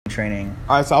training.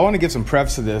 All right, so I want to give some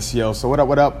preface to this, yo. So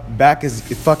what up? Back as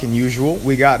fucking usual.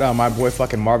 We got my boy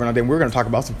fucking Marvin on there, and we're going to talk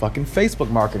about some fucking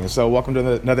Facebook marketing. So welcome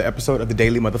to another episode of the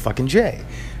Daily Motherfucking J.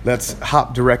 Let's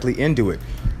hop directly into it.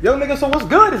 Yo, nigga, so what's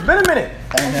good? It's been a minute.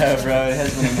 I know, bro. It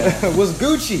has been a minute. What's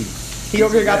Gucci? He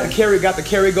over here got the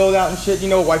carry gold out and shit. You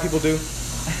know what white people do?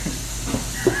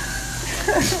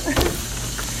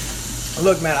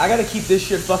 Look, man, I gotta keep this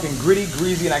shit fucking gritty,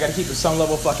 greasy, and I gotta keep it some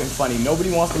level fucking funny. Nobody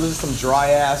wants to listen to some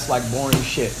dry ass, like boring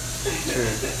shit. True.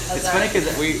 It's funny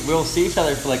because we'll see each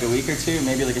other for like a week or two,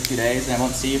 maybe like a few days, and I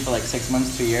won't see you for like 6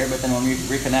 months to a year. But then when we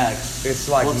reconnect, it's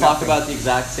like we'll talk about the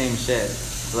exact same shit,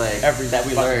 like that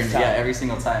we learned, time. Yeah, every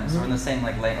single time. So we're in the same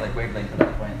like wavelength at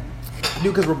that point.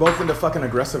 Dude, because we're both into fucking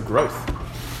aggressive growth.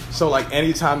 So like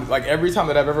every time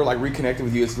that I've ever like reconnected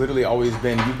with you, it's literally always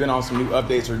been you've been on some new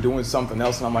updates or doing something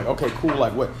else, and I'm like, okay, cool.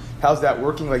 Like, how's that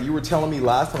working? Like you were telling me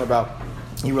last time about,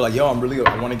 you were like, yo, I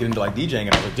want to get into like DJing,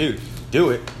 and I was like, dude,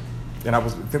 do it. And I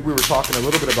think we were talking a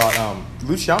little bit about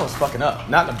Luciano's fucking up,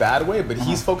 not in a bad way, but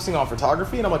he's focusing on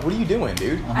photography, and I'm like, what are you doing,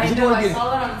 dude? I know. I saw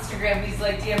that on Instagram. He's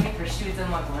like, DM me for shoots.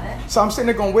 I'm like, what? So I'm sitting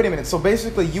there going, wait a minute. So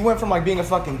basically, you went from like being a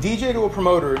fucking DJ to a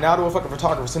promoter, now to a fucking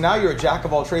photographer. So now you're a jack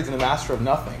of all trades and a master of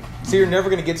nothing. So you're never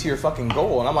gonna get to your fucking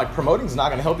goal. And I'm like, promoting's not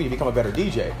gonna help you become a better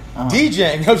DJ.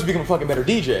 DJing helps you become a fucking better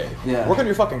DJ. Yeah. Work on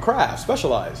your fucking craft.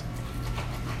 Specialize.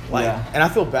 And I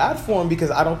feel bad for him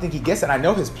because I don't think he gets it. I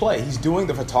know his play. He's doing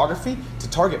the photography to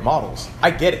target models.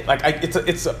 I get it. Like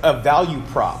it's a value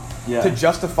prop to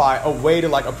justify a way to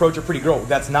like approach a pretty girl.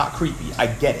 That's not creepy. I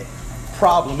get it.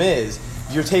 Problem is,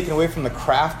 you're taking away from the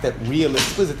craft that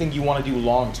realistically is the thing you want to do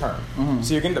long term.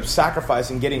 So you're going to end up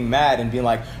sacrificing, getting mad, and being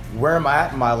like, where am I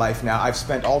at in my life now? I've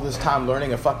spent all this time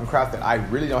learning a fucking craft that I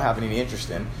really don't have any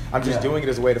interest in. I'm just doing it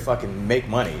as a way to fucking make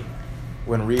money.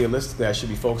 When realistically, I should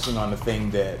be focusing on the thing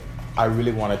that I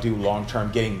really want to do long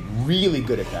term, getting really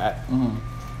good at that.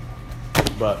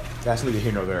 But that's neither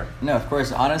here nor there. No, of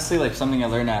course. Honestly, like something I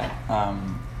learned at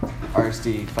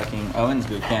RSD fucking Owens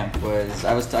boot camp was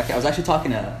I was actually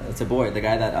talking to Boyd, the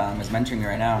guy that is mentoring me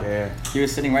right now. Yeah. He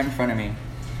was sitting right in front of me,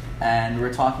 and we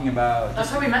were talking about.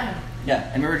 That's how we met him.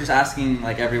 Yeah, and we were just asking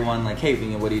like everyone like, hey,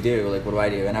 what do you do? Like, what do I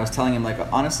do? And I was telling him like,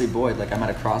 honestly, Boyd, like I'm at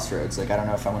a crossroads. Like I don't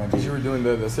know if I want to do. Because you were doing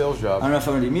the sales job. I don't know if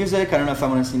I want to do music. I don't know if I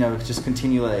want to just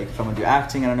continue like if I want to do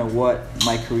acting. I don't know what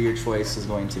my career choice is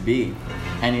going to be.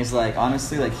 And he's like,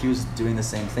 honestly, like he was doing the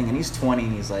same thing, and he's 20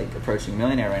 and he's like approaching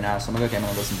millionaire right now. So I'm like, okay, I'm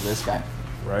gonna listen to this guy.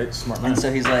 Right, smart man. And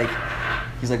so he's like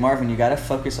Marvin, you got to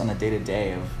focus on the day to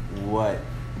day of what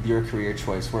your career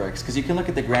choice works, because you can look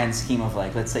at the grand scheme of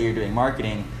like, let's say you're doing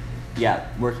marketing. Yeah,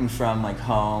 working from like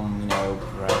home,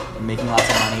 right, making lots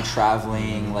of money,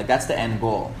 traveling, like that's the end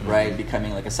goal, right?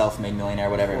 Becoming like a self-made millionaire,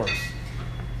 whatever. Of course.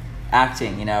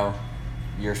 Acting,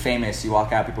 you're famous, you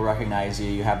walk out, people recognize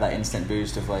you, you have that instant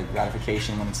boost of like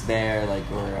gratification when it's there, like,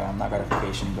 or not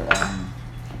gratification, but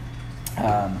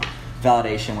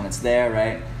validation when it's there,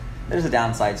 right? There's the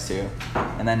downsides too.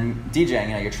 And then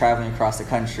DJing, you're traveling across the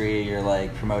country, you're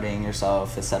like promoting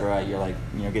yourself, etc. You're like,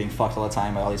 getting fucked all the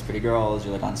time by all these pretty girls.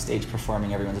 You're like on stage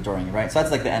performing, everyone's adoring you, right? So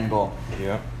that's like the end goal.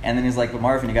 Yeah. And then he's like, but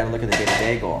Marvin, you got to look at the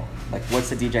day-to-day goal. Like, what's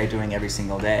the DJ doing every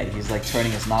single day? He's like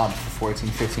turning his knob for 14,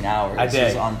 15 hours. A day.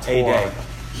 He's on tour. A day.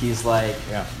 He's like,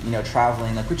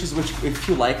 traveling, like, which if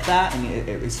you like that and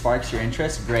it sparks your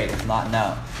interest, great. If not,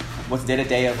 no. What's day to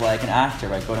day of like an actor,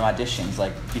 right? Going to auditions,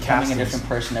 like becoming a different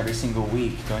person every single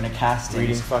week, going to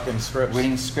castings,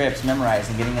 reading scripts,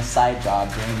 memorizing, getting a side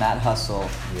job, doing that hustle.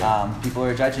 Yeah. People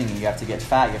are judging you. You have to get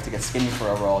fat. You have to get skinny for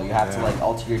a role. You have to like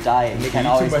alter your diet. You can't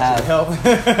always have.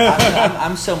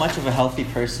 I'm so much of a healthy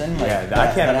person. Like,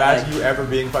 I can't imagine you ever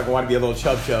being fucking want to be a little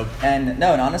chub. And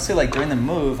honestly, like during the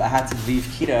move, I had to leave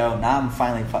keto. Now I'm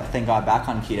finally, thank God, back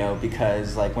on keto,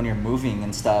 because like when you're moving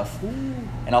and stuff,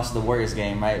 and also the Warriors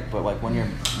game, right? But like when you're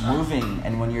moving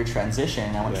and when you're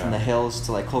transitioning, I went from the hills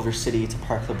to like Culver City to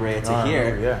Park La Brea to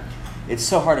here. Yeah. It's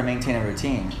so hard to maintain a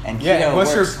routine, and keto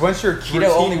once your keto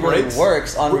only really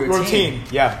works on routine.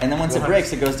 Yeah. And then once it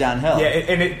breaks, it goes downhill. Yeah,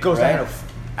 and it goes downhill.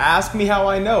 Ask me how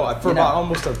I know. About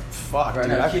almost a fuck. Right,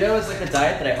 dude. Keto is like a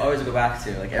diet that I always go back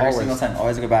to, like every single time.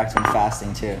 Always go back to, and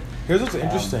fasting too. Here's what's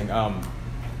interesting.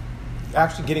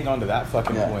 Actually, getting onto that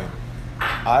fucking point.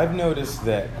 I've noticed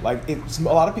that, like, it's a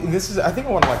lot of people. I think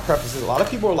I want to like preface this. A lot of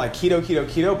people are like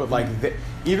keto, but like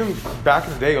even back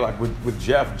in the day, like with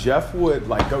Jeff would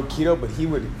like go keto, but he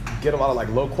would get a lot of like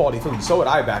low quality food. So would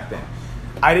I back then.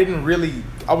 I didn't really.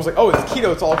 I was like, oh, it's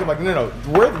keto. It's all good. Like, no.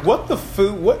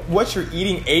 What you're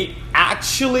eating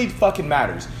actually fucking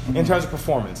matters in terms of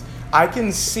performance. I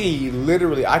can see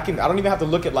literally. I don't even have to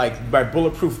look at like my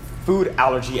Bulletproof food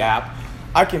allergy app.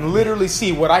 I can literally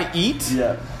see what I eat.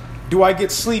 Yeah. Do I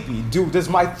get sleepy? Does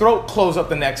my throat close up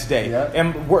the next day? Yep.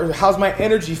 And how's my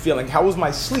energy feeling? How was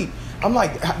my sleep? I'm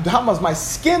like, how was my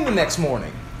skin the next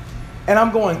morning? And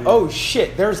I'm going, oh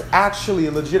shit, there's actually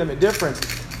a legitimate difference.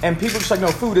 And people are just like, no,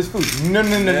 food is food. No,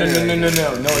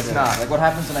 it's not. Like what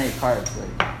happens when I eat carbs?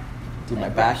 Like, dude, my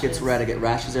back gets red. I get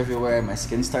rashes everywhere. My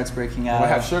skin starts breaking out. I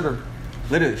have sugar.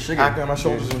 Literally, sugar. Acne on my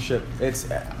shoulders and shit. It's,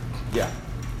 yeah.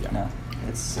 No,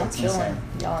 it's I'm chilling. insane.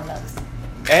 Y'all are nuts.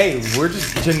 Hey, we're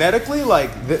just genetically,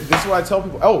 like, this is what I tell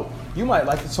people. Oh, you might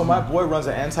like it. So my boy runs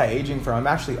an anti-aging firm. I'm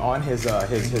actually on his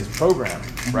program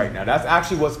right now. That's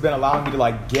actually what's been allowing me to,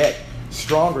 like, get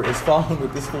stronger is following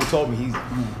what this fool told me. He's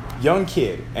a young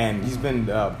kid, and he's been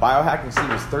biohacking since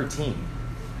he was 13.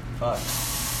 Fuck.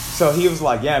 So he was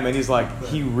like, yeah, man, he's like,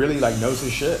 he really, like, knows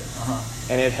his shit.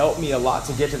 And it helped me a lot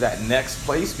to get to that next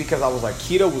place because I was like,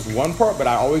 keto was one part, but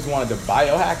I always wanted to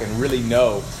biohack and really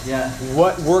know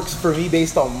what works for me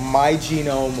based on my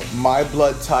genome, my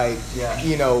blood type,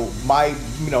 my,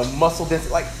 muscle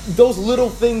density, like those little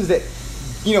things that,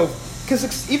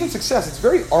 because even success, it's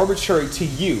very arbitrary to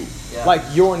you. Yeah. Like,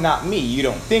 you're not me. You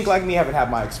don't think like me, haven't had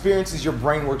my experiences. Your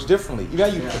brain works differently.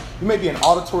 You may be an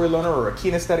auditory learner or a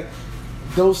kinesthetic.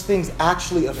 Those things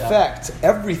actually affect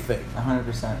everything.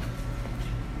 100%.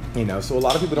 So a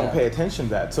lot of people don't pay attention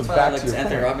to that. So back to your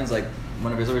Anthony point. Robbins, like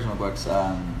one of his original books,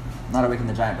 not Awaken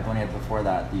the Giant, but the one he had before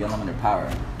that, The Unlimited Power.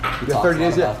 He talks 30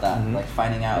 days about that, like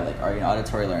finding out, like, are you an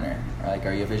auditory learner, or like,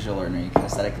 are you a visual learner, are you a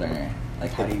kinesthetic learner,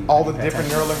 like, how do you all the different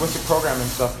neuro-linguistic programming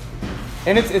stuff.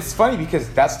 And it's funny because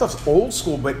that stuff's old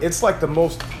school, but it's like the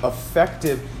most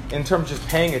effective in terms of just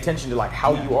paying attention to like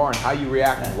how you are and how you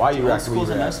react and why you react. Old schools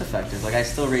are most effective. Like I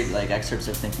still read like excerpts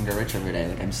of Think and Grow Rich every day.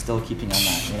 Like I'm still keeping on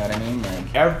that. You know what I mean?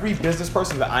 Like every business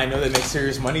person that I know that makes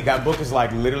serious money, that book is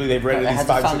like literally they've read it at least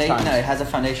 5 or 6 times. No, it has a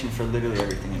foundation for literally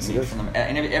everything you need from them.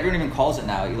 And everyone even calls it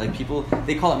now. Like people,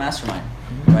 they call it mastermind.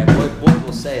 Right? Boyd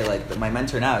will say like my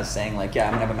mentor now is saying like, yeah,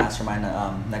 I'm gonna have a mastermind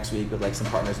next week with like some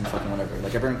partners and fucking whatever.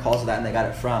 Like everyone calls it that, and they got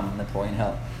it from Napoleon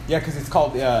Hill. Yeah, because it's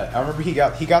called. I remember he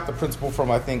got the principle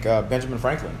from I think Benjamin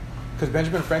Franklin, because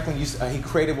Benjamin Franklin he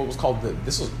created what was called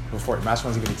this was before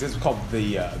masterminds even existed. It was called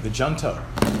the Junto,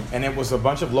 and it was a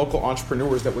bunch of local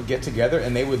entrepreneurs that would get together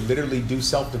and they would literally do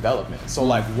self-development. So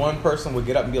like one person would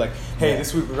get up and be like, hey,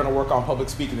 this week we're going to work on public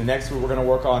speaking. The next week we're going to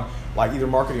work on like either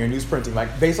marketing or news printing,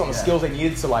 like based on the skills they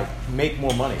needed to like make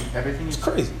more money. Everything is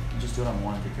crazy. You just do it on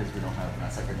one because we don't have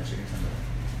that separate initiatives.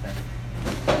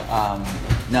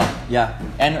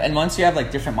 And once you have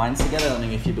like different minds together, I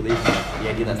mean, if you believe in the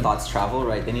idea that thoughts travel,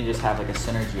 right, then you just have like a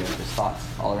synergy of just thoughts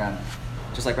all around,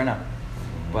 just like right now.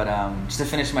 But just to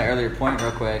finish my earlier point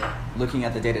real quick, looking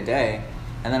at the day-to-day,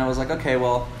 and then I was like, okay,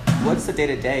 well, what's the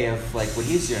day-to-day of like what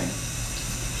he's doing?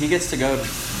 He gets to go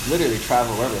literally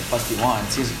travel wherever the fuck he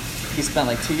wants. He spent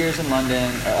like 2 years in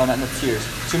London,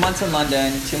 2 months in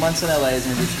London, 2 months in LA,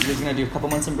 he's going to do a couple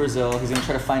months in Brazil. He's going to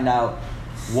try to find out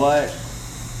what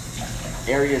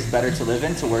area is better to live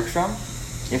in, to work from,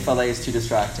 if LA is too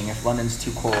distracting, if London's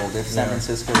too cold, if San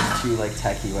Francisco is too like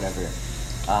techie, whatever,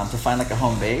 to find like a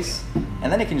home base,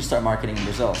 and then he can just start marketing in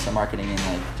Brazil, start marketing in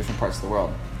like different parts of the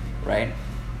world, right?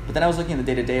 But then I was looking at the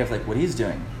day-to-day of like what he's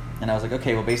doing, and I was like,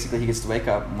 okay, well basically he gets to wake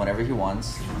up whenever he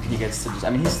wants, he gets to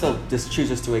he still just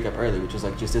chooses to wake up early, which is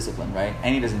like just discipline, right?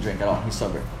 And he doesn't drink at all, he's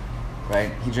sober,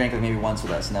 right? He drank like maybe once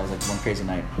with us, and that was like one crazy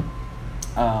night.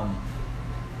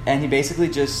 And he basically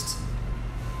just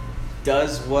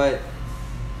does what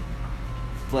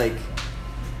like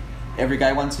every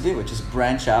guy wants to do, which is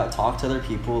branch out, talk to other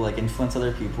people, like influence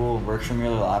other people, work from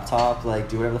your laptop, like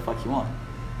do whatever the fuck you want.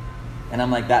 And I'm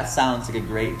like, that sounds like a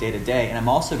great day to day. And I'm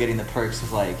also getting the perks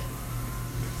of like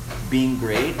being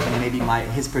great and maybe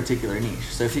his particular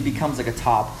niche. So if he becomes like a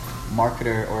top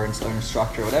marketer or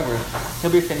instructor or whatever,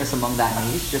 he'll be famous among that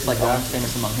niche, just like Owen's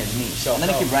famous among his niche. And then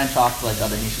he can branch off to like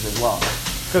other niches as well.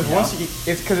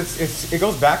 Because it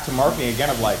goes back to marketing again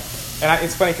of like, and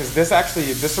it's funny because this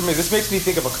makes me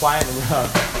think of a client.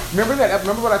 Remember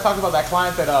what I talked about, that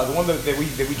client that the one that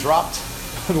we dropped,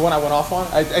 the one I went off on.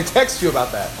 I texted you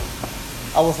about that.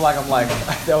 I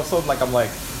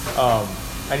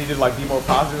need to like be more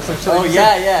positive or something. Oh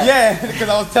yeah. Because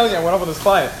I was telling you I went off on this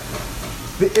client.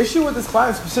 The issue with this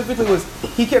client specifically was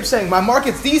he kept saying my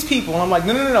market's these people, and I'm like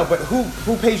no, but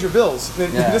who pays your bills?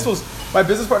 And this was my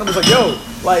business partner was like, yo,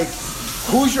 like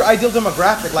who's your ideal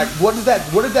demographic? Like what did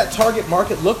that target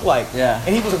market look like? Yeah.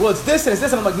 And he was like, well, it's this and it's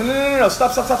this, and I'm like no,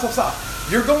 stop.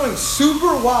 You're going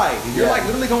super wide. You're like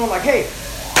literally going like, hey,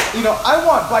 I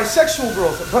want bisexual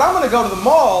girls, but I'm going to go to the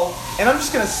mall and I'm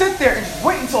just going to sit there and just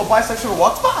wait until a bisexual girl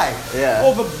walks by. Yeah.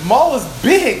 Well, the mall is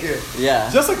big. Yeah.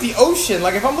 Just like the ocean.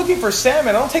 Like if I'm looking for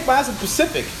salmon, I don't take my ass to the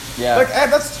Pacific. Yeah. Like,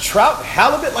 that's trout,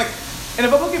 halibut, like. And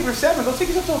if I'm looking for salmon, go take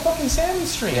yourself to a fucking salmon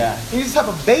stream. Yeah. And you just have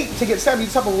a bait to get salmon. You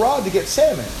just have a rod to get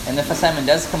salmon. And if a salmon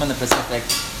does come in the Pacific,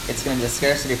 it's going to be the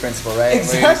scarcity principle, right?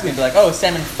 Exactly. Where you're just going to be like, oh,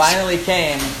 salmon finally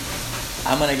came.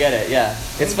 I'm going to get it. Yeah.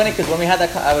 It's funny because when we had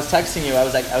that, I was texting you. I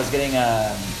was getting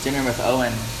dinner with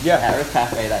Owen at Earth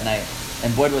Cafe that night.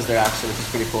 And Boyd was there actually, which is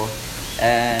pretty cool.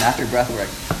 And after breathwork.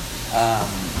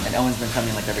 And Owen's been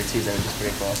coming like every Tuesday, which is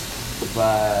pretty cool.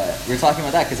 But we were talking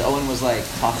about that because Owen was like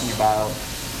talking about,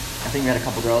 I think we had a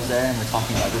couple girls there and we're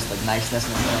talking about just like niceness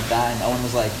and everything like that. And Owen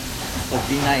was like, look,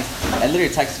 be nice. I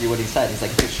literally texted you what he said. He's like,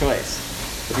 it's your choice.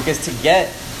 Because to get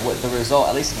what the result,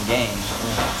 at least in game,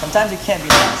 sometimes you can't be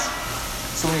nice.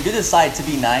 So when you do decide to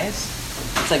be nice,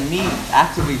 it's like me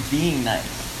actively being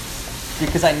nice.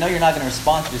 Because I know you're not going to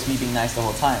respond to just me being nice the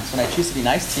whole time. So when I choose to be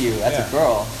nice to you as a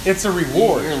girl, it's a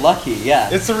reward. You're lucky, yeah.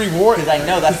 It's a reward. Because I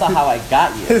know that's not how I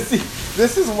got you. See,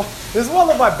 this is why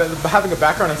I love having a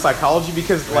background in psychology,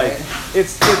 because like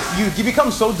it's you become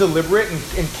so deliberate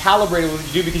and calibrated with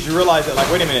what you do, because you realize that,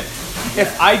 like, wait a minute,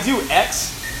 if I do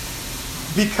X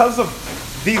because of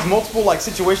these multiple like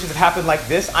situations that happen like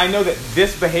this, I know that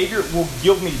this behavior will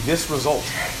yield me this result.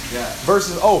 Yeah.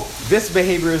 Versus, this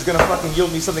behavior is gonna fucking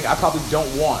yield me something I probably don't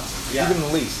want, even the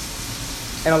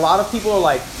least. And a lot of people are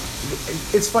like,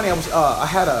 it's funny. I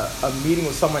had a meeting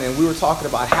with someone and we were talking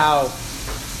about how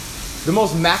the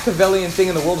most Machiavellian thing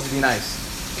in the world is to be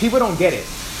nice. People don't get it.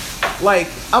 Like,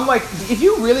 I'm like, if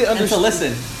you really understand, and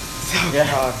to listen.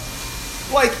 God.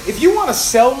 Like, if you want to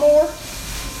sell more,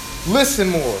 listen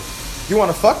more. You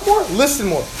want to fuck more? Listen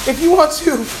more. If you want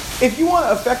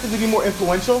to effectively be more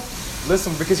influential,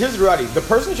 listen. Because here's the reality: the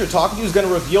person that you're talking to is going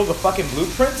to reveal the fucking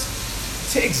blueprints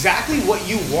to exactly what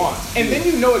you want, and then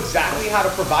you know exactly how to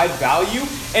provide value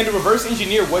and to reverse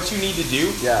engineer what you need to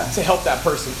do to help that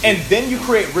person, and then you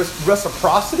create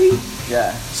reciprocity.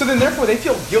 Yeah. So then, therefore, they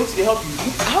feel guilty to help you.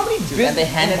 How many? And they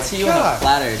hand it to you in a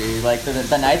platter, dude. Like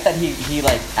the night that he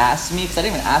like asked me, because I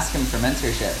didn't even ask him for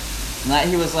mentorship. The night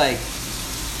he was like,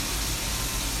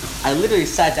 I literally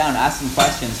sat down and asked him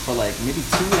questions for like maybe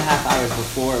 2.5 hours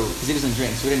before, because he doesn't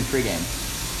drink, so we didn't pregame.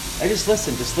 I just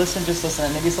listened,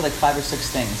 and maybe said like 5 or 6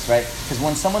 things, right? Because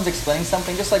when someone's explaining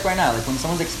something, just like right now, like when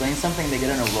someone's explaining something, they get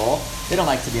in a roll, they don't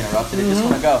like to be interrupted, they just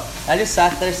want to go. I just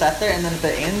sat there, and then at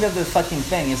the end of the fucking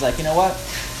thing, he's like, you know what?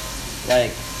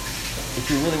 Like, if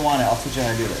you really want it, I'll teach you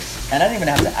how to do this. And I didn't even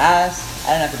have to ask,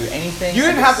 I didn't have to do anything. You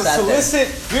didn't have to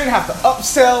solicit, you didn't have to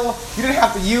upsell, you didn't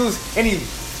have to use any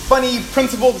funny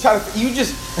principle to try to, you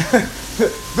just,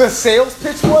 the sales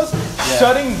pitch was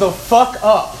shutting the fuck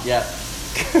up. Yeah.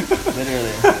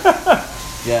 Literally.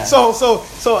 Yeah.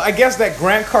 So I guess that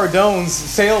Grant Cardone's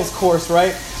sales course,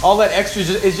 right? All that extra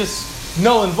is just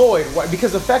null and void. Why?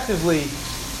 Because effectively,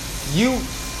 you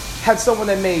had someone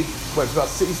that made he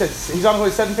said he's on his way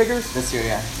to 7 figures this year.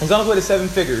 Yeah. He's on his way to 7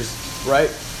 figures, right?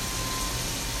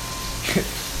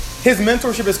 His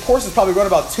mentorship, his course is probably run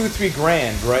about $2-3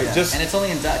 grand, right? Yeah. And it's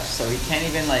only in Dutch, so he can't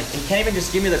even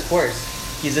just give me the course.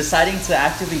 He's deciding to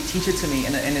actively teach it to me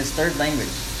in his 3rd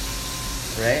language,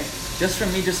 right? Just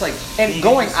from me, just like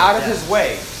going out of his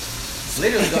way.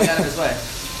 Literally going out of his way.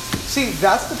 See,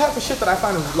 that's the type of shit that I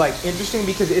find like interesting,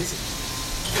 because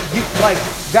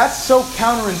that's so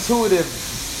counterintuitive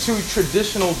to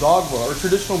traditional dogma or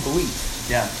traditional belief.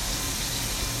 Yeah.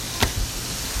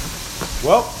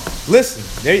 Well, listen.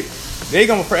 There you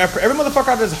go. For every motherfucker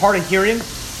out there that's hard of hearing,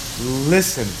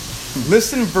 listen.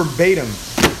 Listen verbatim.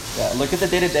 Yeah. Look at the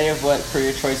day-to-day of what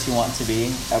career choice you want to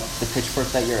be, at the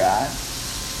pitchfork that you're at.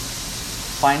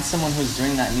 Find someone who's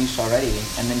doing that niche already,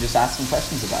 and then just ask them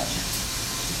questions about it.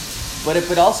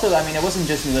 But also, I mean, it wasn't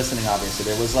just me listening, obviously.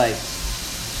 There was like,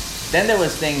 then there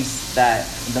was things that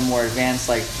the more advanced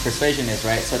like persuasion is,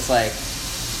 right? So it's like,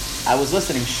 I was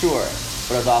listening, sure,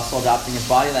 but I was also adopting his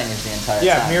body language the entire time.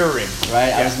 Yeah, mirroring.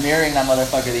 Right? Yeah. I was mirroring that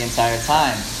motherfucker the entire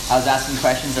time. I was asking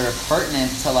questions that were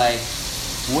pertinent to like,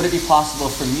 would it be possible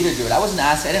for me to do it? I didn't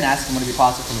ask him would it be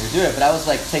possible for me to do it, but I was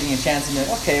like taking a chance and being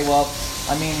like, okay, well,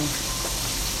 I mean,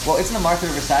 isn't the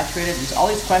market oversaturated? There's all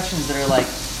these questions that are like,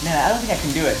 man, I don't think I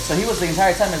can do it. So he was the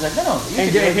entire time, I was like, no, you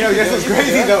can do it. You know, this is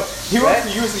crazy though. You were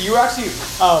actually,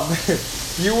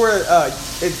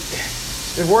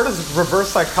 the word is reverse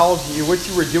psychology. What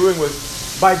you were doing was,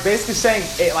 by basically saying,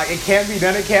 it can't be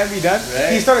done,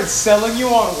 right. He started selling you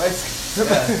on it. Yeah.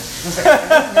 I was like, I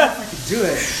don't know if I can do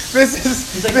it.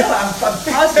 He's like, no, I'm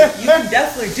positive. You can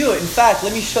definitely do it. In fact,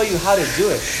 let me show you how to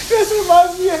do it. This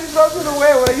reminds me of the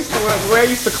way I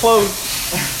used to close.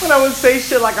 When I would say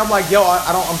shit like, I'm like, yo,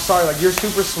 I'm sorry, like, you're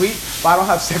super sweet, but I don't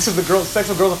have sex with girls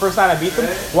the first time I meet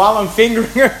them, while I'm fingering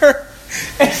her.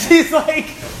 And she's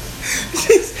like,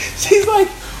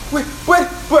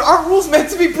 but aren't rules meant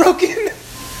to be broken?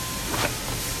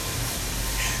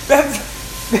 That's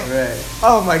Right.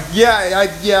 Oh my,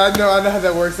 I know how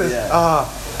that works.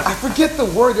 I forget the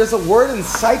word. There's a word in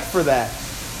psych for that.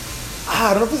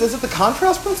 I don't know if is it the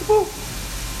contrast principle?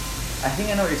 I think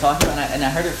I know what you're talking about, and I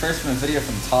heard it first from a video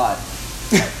from Todd.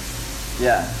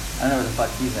 Yeah, I don't know where the fuck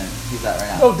he's at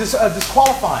right now. Oh,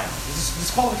 disqualifying.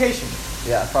 Disqualification.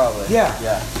 Yeah, probably. Yeah.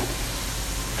 Yeah.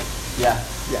 Yeah.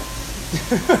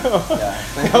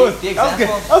 But that was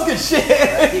good shit.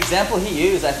 Right, the example he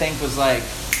used, I think, was like,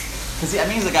 because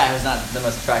he's a guy who's not the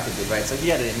most attractive dude, right? So he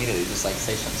had to immediately just like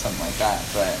say something like that.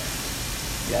 But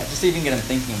yeah, just to even get him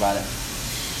thinking about it.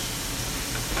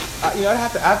 I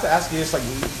have to ask you this, like,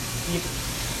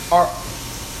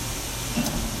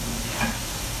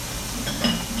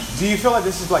 do you feel like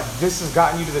this has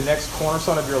gotten you to the next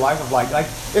cornerstone of your life of like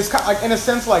it's kind of like, in a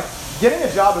sense, like getting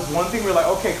a job is one thing. We're like,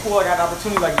 okay, cool, I got an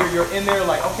opportunity. Like you're in there,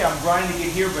 like, okay, I'm grinding to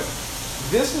get here, but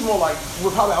this is more like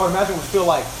I would imagine would feel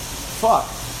like, fuck,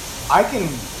 I can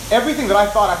everything that I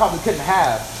thought I probably couldn't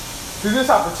have through this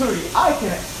opportunity.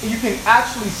 You can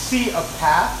actually see a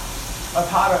path of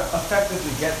how to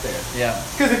effectively get there. Yeah.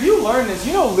 Because if you learn this,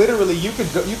 literally you could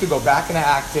go back into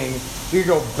acting. You could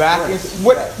go back into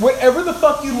whatever the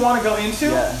fuck you'd want to go into.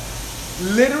 Yeah.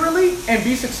 Literally, and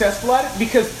be successful at it,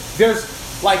 because there's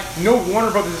like no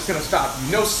Warner Brothers that's gonna stop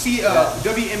you. No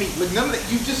WME, like none of that.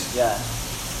 You just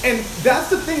And that's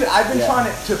the thing that I've been trying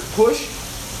to push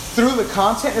through the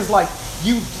content is like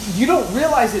you don't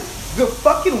realize it. The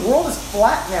fucking world is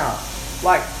flat now.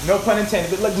 Like, no pun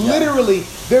intended, but like literally,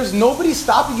 there's nobody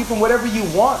stopping you from whatever you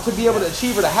want to be able to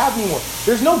achieve or to have anymore.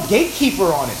 There's no gatekeeper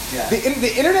on it. Yeah.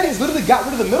 The internet has literally got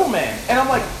rid of the middleman, and I'm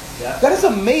like, that is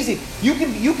amazing. You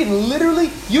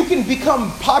can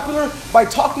become popular by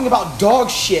talking about dog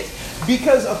shit,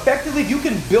 because effectively you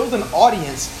can build an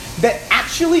audience that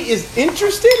actually is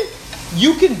interested.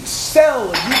 You can sell,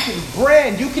 you can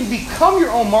brand, you can become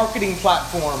your own marketing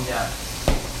platform. Yeah.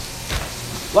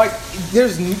 Like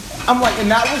and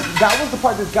that was the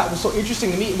part that was so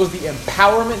interesting to me. It was the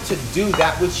empowerment to do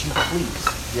that which you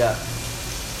please. Yeah.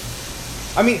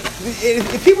 I mean,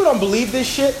 if people don't believe this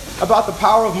shit about the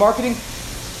power of marketing,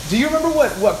 do you remember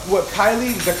what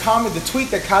Kylie, the tweet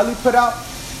that Kylie put out?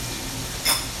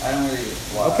 I don't really.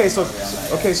 Wow,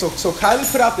 So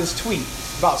Kylie put out this tweet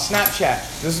about Snapchat.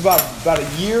 This is about a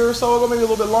year or so ago, maybe a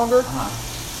little bit longer. Uh-huh.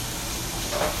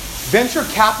 Venture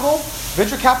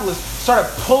capitalists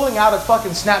started pulling out of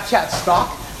fucking Snapchat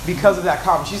stock because of that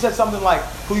comment. She said something like,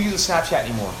 "Who uses Snapchat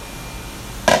anymore?"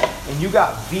 And you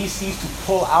got VCs to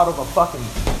pull out of a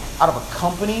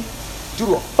company due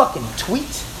to a fucking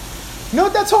tweet. You know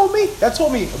what that told me? That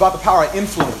told me about the power of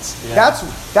influence. Yeah.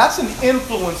 That's an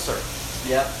influencer.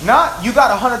 Yep. Not you got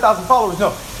 100,000 followers.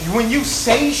 No, when you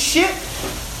say shit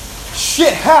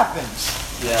happens.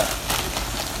 Yeah.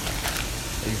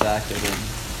 Exactly, dude.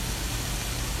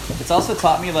 It's also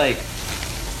taught me, like,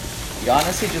 you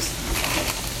honestly just,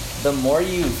 the more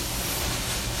I'm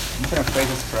trying to phrase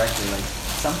this correctly, like,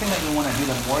 something that you want to do,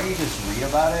 the more you just read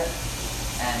about it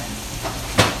and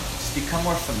just become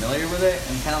more familiar with it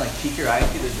and kind of like peek your eye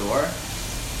through the door,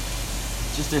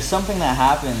 just there's something that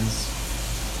happens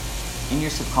in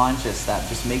your subconscious that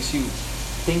just makes you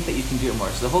think that you can do it more.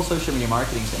 So the whole social media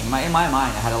marketing thing, in my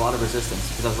mind, I had a lot of resistance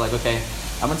because I was like, okay,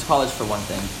 I went to college for one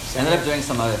thing, ended up doing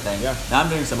some other thing. Yeah. Now I'm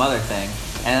doing some other thing,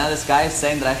 and now this guy is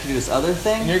saying that I should do this other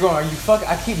thing. And you're going, are you fuck?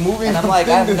 I keep moving. And I'm like,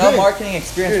 I have no marketing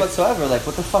experience whatsoever. Like,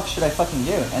 what the fuck should I fucking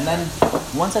do? And then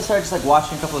once I started just like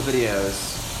watching a couple of videos,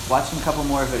 watching a couple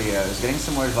more videos, getting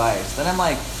some more advice, then I'm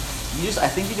like, I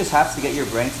think you just have to get your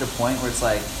brain to the point where it's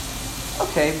like,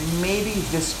 okay, maybe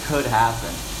this could happen.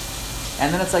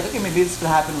 And then it's like, okay, maybe this could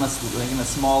happen in a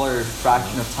smaller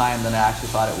fraction of time than I actually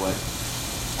thought it would.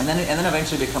 And then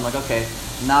eventually become like, okay,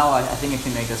 now I think I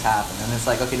can make this happen. And it's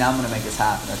like, okay, now I'm going to make this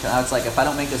happen. Okay, now it's like, if I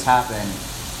don't make this happen,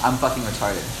 I'm fucking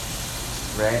retarded.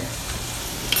 Right?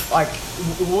 Like,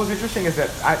 what was interesting is that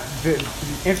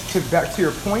back to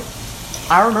your point,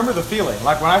 I remember the feeling.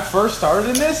 Like, when I first started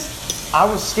in this, I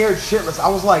was scared shitless.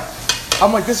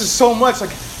 I'm like, this is so much.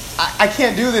 Like, I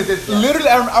can't do this. Literally,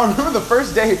 I remember the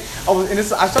first day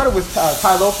I started with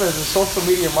Ty Lopez, a social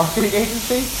media marketing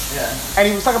agency. Yeah. And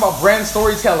he was talking about brand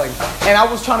storytelling, and I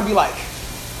was trying to be like,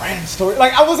 brand story.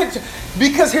 Like I was like,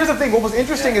 because here's the thing. What was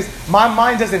interesting is my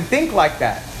mind doesn't think like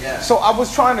that. Yeah. So I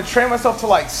was trying to train myself to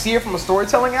like see it from a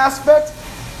storytelling aspect.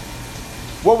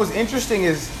 What was interesting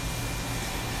is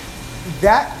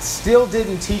that still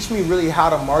didn't teach me really how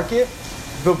to market.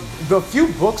 The few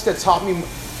books that taught me.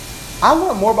 I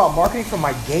learned more about marketing from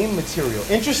my game material.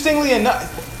 Interestingly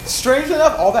enough, strangely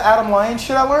enough, all the Adam Lyons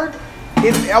shit I learned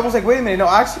I was like, wait a minute, no,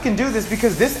 I actually can do this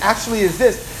because this actually is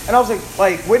this. And I was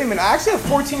like, wait a minute, I actually have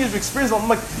 14 years of experience. I'm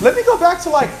like, let me go back to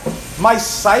like my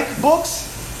psych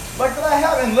books, like that I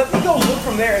have, and let me go look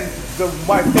from there. And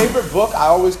my favorite book, I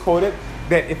always quote it,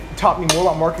 that it taught me more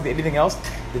about marketing than anything else,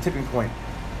 The Tipping Point.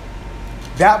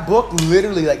 That book,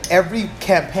 literally, like every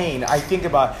campaign I think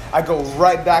about, I go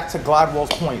right back to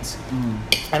Gladwell's points,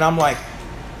 and I'm like,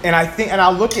 and I think, and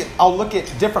I'll look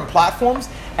at different platforms,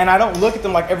 and I don't look at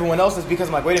them like everyone else is because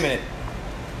I'm like, wait a minute,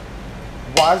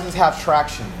 why does this have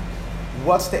traction?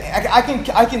 What's the?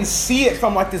 I can see it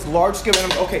from like this large scale,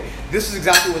 and I'm like, okay, this is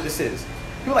exactly what this is.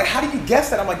 People are like, how do you guess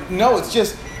that? I'm like, no,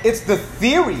 it's the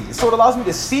theory. So it allows me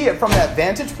to see it from that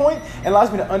vantage point and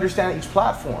allows me to understand each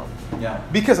platform. Yeah.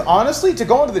 Because honestly, to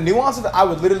go into the nuances, I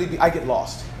would literally I get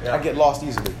lost. Yeah. I get lost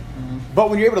easily. Mm-hmm. But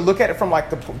when you're able to look at it from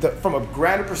like from a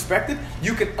grander perspective,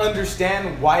 you can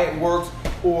understand why it works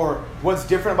or what's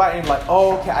different about it, and you're like,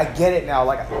 oh, okay, I get it now.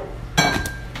 Like,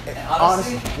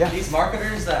 honestly, yeah. These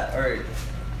marketers that are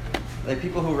like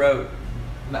people who wrote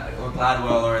or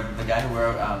Gladwell or the guy who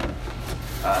wrote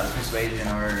Persuasion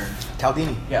or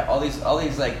Cialdini. Yeah, all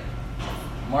these like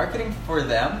marketing for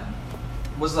them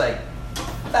was like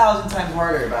 1,000 times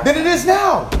harder back than it is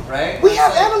now. Right? We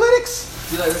have analytics.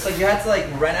 Dude, it's like you had to like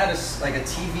rent out a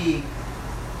TV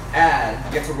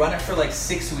ad. You have to run it for like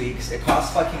 6 weeks. It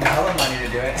costs fucking hella money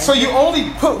to do it. So you only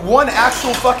put one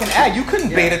actual fucking ad. You couldn't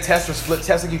beta test or split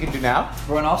test like you can do now.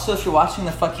 Bro, and also if you're watching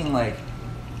the fucking like,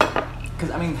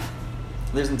 because I mean,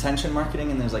 there's intention marketing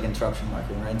and there's like interruption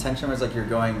marketing, right? Intention is like you're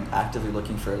going actively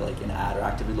looking for like an ad or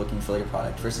actively looking for your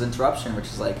product versus interruption, which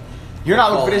is like you're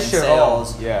not looking for this shit at all.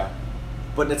 Yeah.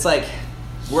 But it's like,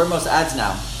 where are most ads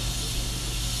now?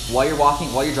 While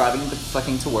you're driving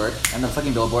fucking to work and the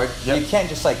fucking billboard, you can't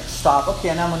just like stop.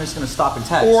 Okay, now I'm just gonna stop and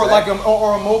text. Or right? like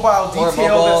or a mobile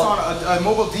detail that's on a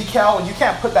mobile decal, and you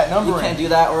can't put that number in. You can't do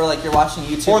that. Or like you're watching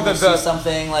YouTube or and you see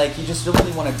something like you just don't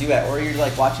really want to do it. Or you're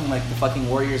like watching like the fucking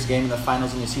Warriors game in the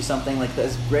finals and you see something like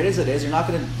as great as it is, you're not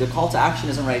gonna. The call to action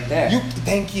isn't right there.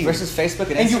 Thank you. Versus Facebook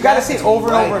and Instagram, and you gotta see it over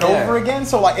and over and over again.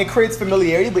 So like it creates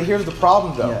familiarity. But here's the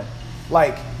problem though,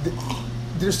 like.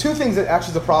 There's two things that actually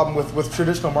is the problem with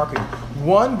traditional marketing.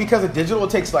 One, because of digital,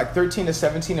 it takes like 13 to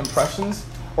 17 impressions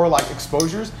or like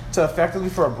exposures to effectively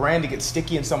for a brand to get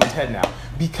sticky in someone's head now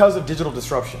because of digital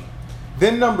disruption.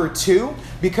 Then number two,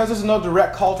 because there's no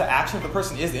direct call to action if the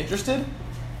person is interested,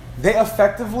 they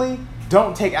effectively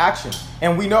don't take action.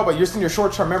 And we know, but you're in your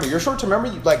short-term memory. Your short-term memory,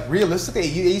 like realistically,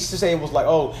 you used to say it was like,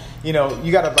 oh, you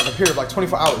got like a period of like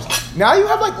 24 hours. Now you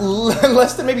have like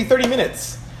less than maybe 30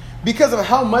 minutes. Because of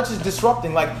how much is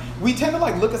disrupting. Like, we tend to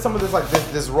like look at some of this like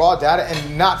this raw data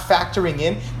and not factoring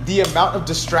in the amount of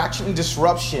distraction and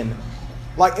disruption.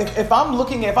 Like, if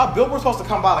our billboard's supposed to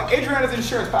come by, like Adriana's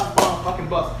insurance passes by on a fucking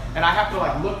bus, and I have to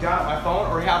like look down at my phone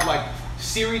or have like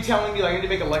Siri telling me like I need to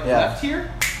make a left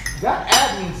here, that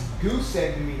ad means goose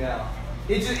egging me now.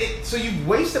 So you've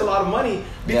wasted a lot of money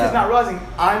because not realizing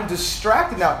I'm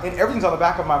distracted now and everything's on the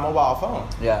back of my mobile phone.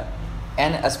 Yeah.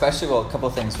 And especially, well, a couple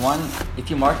of things. One, if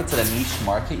you market to the niche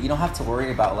market, you don't have to worry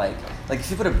about like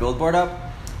if you put a billboard up,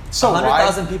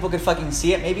 100,000 people could fucking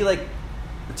see it. Maybe like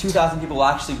 2,000 people will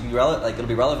actually be relevant. Like it'll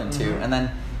be relevant to, and then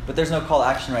but there's no call to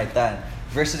action right then.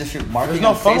 Versus if you're marketing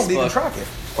on Facebook to track it.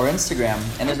 Or Instagram,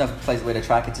 and there's no way to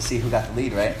track it to see who got the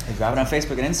lead, right? Exactly. But on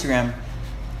Facebook and Instagram,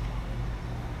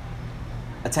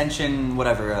 attention,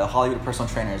 whatever, Hollywood personal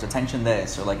trainers, attention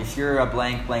this, or like if you're a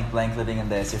blank living in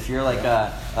this, if you're like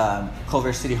a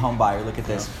Culver City home buyer, look at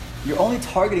this. You're only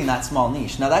targeting that small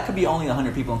niche. Now that could be only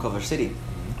 100 people in Culver City.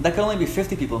 That could only be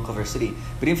 50 people in Culver City.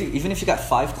 But even if you got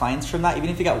 5 clients from that, even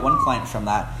if you got 1 client from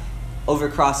that, over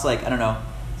across like, I don't know,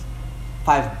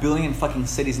 5 billion fucking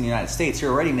cities in the United States,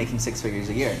 you're already making 6 figures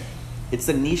a year. It's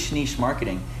the niche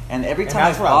marketing. And every time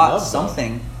I've bought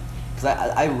something, because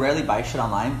I rarely buy shit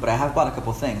online, but I have bought a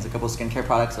couple things. A couple skincare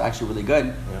products are actually really good.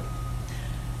 Yeah.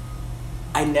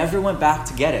 I never went back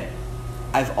to get it.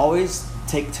 I've always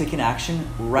taken action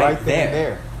right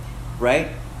there. Right?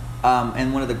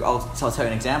 And one of the, I'll tell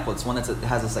you an example. It's one that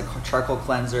has this like charcoal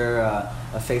cleanser,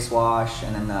 a face wash,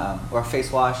 and then or a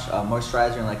face wash,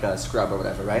 moisturizer, and like a scrub or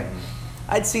whatever, right? Mm-hmm.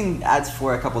 I'd seen ads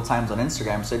for it a couple times on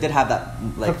Instagram, so it did have that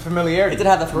like familiarity. It did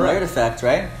have that familiarity effect,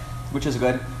 right? Which is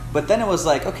good. But then it was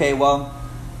like, okay, well,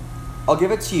 I'll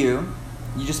give it to you.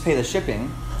 You just pay the shipping.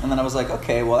 And then I was like,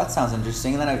 okay, well, that sounds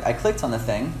interesting. And then I clicked on the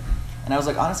thing, and I was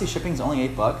like, honestly, shipping's only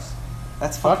 $8.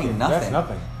 That's fucking nothing. That's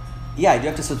nothing. Yeah, I do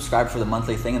have to subscribe for the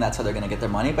monthly thing, and that's how they're going to get their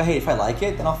money. But hey, if I like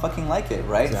it, then I'll fucking like it,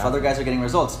 right? Exactly. If other guys are getting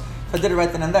results. So I did it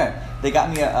right then and there. They got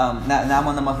me now I'm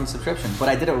on the monthly subscription. But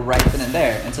I did it right then and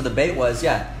there. And so the bait was,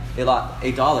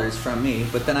 $8 from me,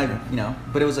 but then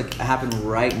but it was like, it happened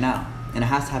right now. And it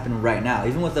has to happen right now.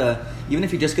 Even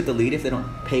if you just get the lead, if they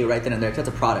don't pay right then and there, 'cause that's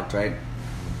a product, right?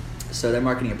 So they're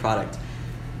marketing a product.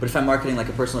 But if I'm marketing like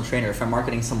a personal trainer, if I'm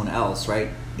marketing someone else, right?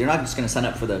 They're not just going to sign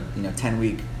up for the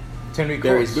 10-week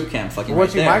Barry's Bootcamp fucking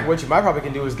what right what you might probably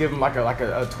can do is give them like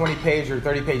a 20-page or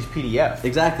 30-page PDF.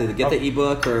 Exactly. To get the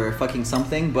ebook or fucking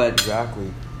something, but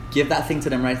exactly, give that thing to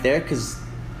them right there, because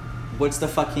what's the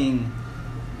fucking...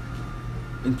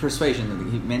 In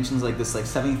Persuasion, he mentions like this like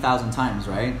 70,000 times,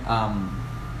 right?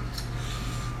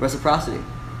 Reciprocity.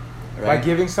 Right? By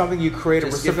giving something, you create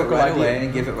just a reciprocal right idea. away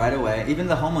and give it right away. Even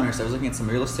the homeowners, I was looking at some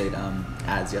real estate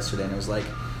ads yesterday, and it was like,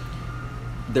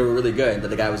 they were really good that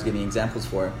the guy was giving examples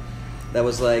for. That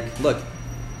was like, look,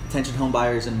 attention home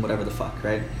buyers and whatever the fuck,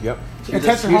 right? Yep.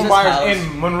 Attention home buyers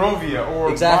in Monrovia or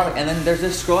exactly. And then there's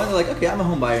this scrolling, they're like, okay, I'm a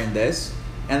home buyer in this,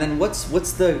 and then what's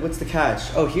the catch?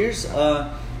 Oh, here's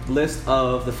a list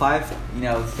of the 5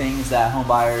 things that home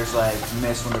buyers like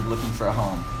miss when they're looking for a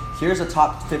home. Here's a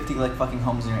top 50 like fucking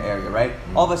homes in your area, right?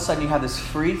 All of a sudden you have this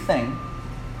free thing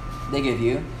they give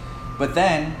you, but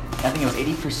then I think it was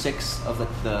 80% of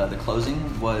the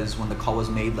closing was when the call was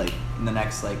made, like in the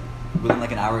next like within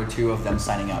like an hour or 2 of them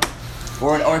signing up,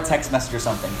 or a text message or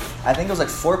something. I think it was like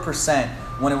 4%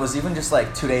 when it was even just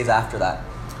like 2 days after that.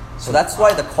 So that's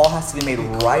why the call has to be made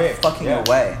right fucking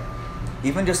away.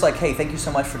 Even just like, hey, thank you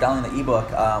so much for downloading the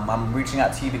ebook. I'm reaching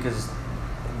out to you because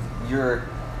you're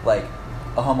like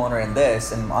a homeowner in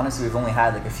this, and honestly, we've only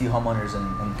had like a few homeowners,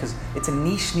 and because it's a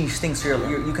niche thing, so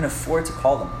you can afford to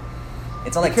call them.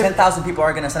 It's not like 10,000 people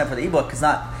are going to sign up for the ebook, because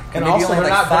not. And also, they're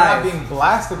not being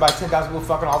blasted by 10,000 people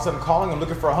fucking all of a sudden calling them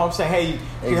looking for a home, saying, hey,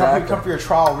 can you help me come for your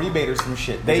trial rebate or some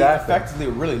shit. They effectively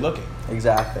are really looking.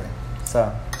 Exactly.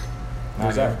 So.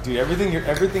 Dude,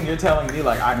 everything you're telling me,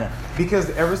 like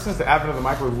because ever since the advent of the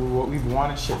microwave, we've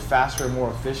wanted shit faster and more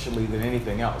efficiently than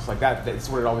anything else. Like that's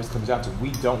what it always comes down to.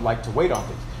 We don't like to wait on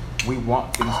things. We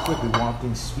want things quick. We want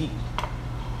things sweet.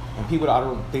 And people, I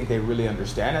don't think they really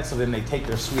understand that. So then they take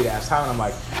their sweet ass time. And I'm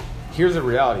like, here's the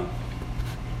reality.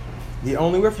 The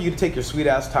only way for you to take your sweet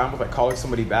ass time with like calling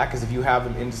somebody back is if you have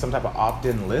them into some type of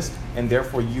opt-in list, and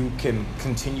therefore you can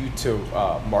continue to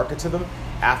market to them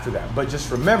after that. But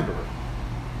just remember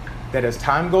that as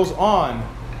time goes on,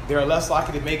 they're less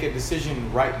likely to make a decision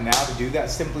right now to do that,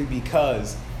 simply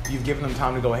because you've given them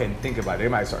time to go ahead and think about it. They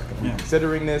might start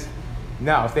considering this.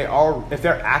 Now, if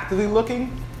they're actively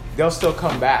looking, they'll still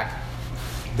come back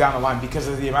down the line because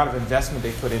of the amount of investment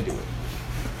they put into it.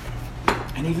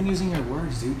 And even using your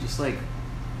words, dude, just like,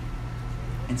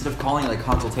 instead of calling it like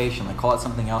consultation, like call it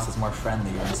something else that's more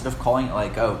friendly. Or instead of calling it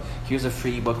like, oh, here's a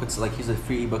free ebook with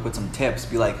some tips,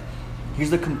 be like, here's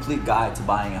the complete guide to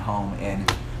buying a home in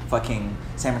fucking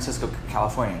San Francisco,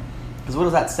 California. Because what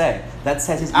does that say? That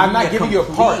says he's I'm not giving you a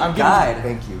part. I'm guide,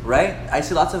 giving you. Thank you. Right? I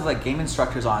see lots of like game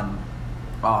instructors on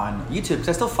YouTube, because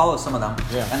I still follow some of them.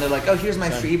 Yeah. And they're like, oh, here's my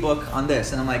free ebook on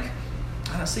this, and I'm like,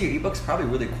 honestly, your ebook's probably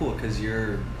really cool because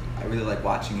I really like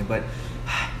watching it, but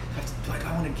like,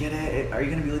 I want to get it. Are you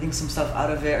going to be leaving some stuff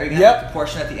out of it? Are you going to have a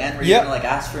portion at the end where you're going to like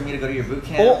ask for me to go to your boot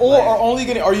camp?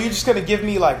 Are you just going to give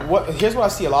me like what? Here's what I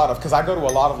see a lot of, because I go to a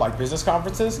lot of like business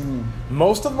conferences.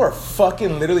 Most of them are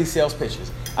fucking literally sales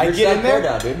pitches. I get in there, Poor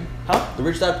Dad, dude. Huh? The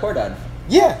Rich Dad Poor Dad.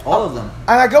 Yeah, all of them.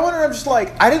 And I go in and I'm just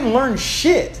like, I didn't learn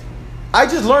shit. I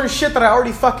just learned shit that I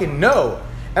already fucking know.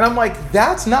 And I'm like,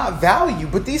 that's not value.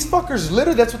 But these fuckers,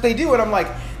 literally, that's what they do. And I'm like,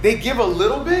 they give a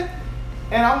little bit.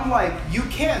 And I'm like, you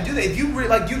can't do that. If you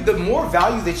the more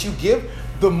value that you give,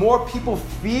 the more people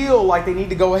feel like they need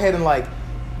to go ahead and like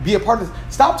be a part of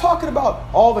this. Stop talking about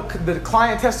all the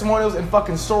client testimonials and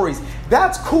fucking stories.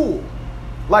 That's cool.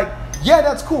 Like, yeah,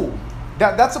 that's cool.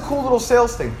 That's a cool little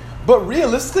sales thing. But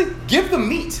realistically, give the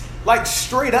meat. Like,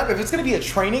 straight up. If it's going to be a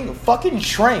training, fucking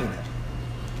train.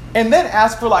 And then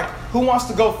ask for like, who wants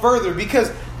to go further? Because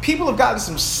people have gotten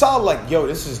some solid, like, yo,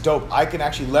 this is dope. I can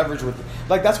actually leverage with it.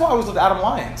 Like, that's why I was with Adam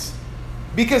Lyons.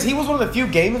 Because he was one of the few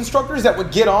game instructors that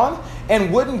would get on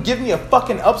and wouldn't give me a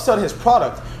fucking upsell to his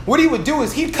product. What he would do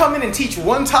is he'd come in and teach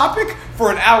one topic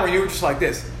for an hour, and you were just like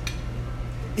this.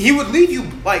 He would leave you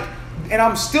like, and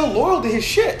I'm still loyal to his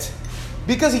shit.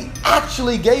 Because he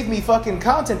actually gave me fucking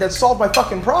content that solved my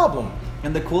fucking problem.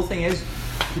 And the cool thing is,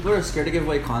 people are scared to give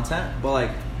away content, but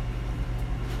like,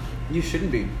 you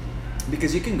shouldn't be.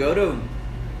 Because you can go to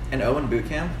an Owen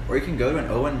bootcamp, or you can go to an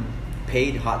Owen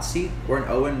paid hot seat, or an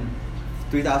Owen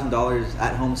 $3,000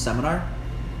 at home seminar.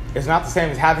 It's not the same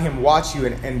as having him watch you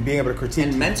and being able to critique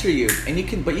and mentor you. And he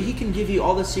can give you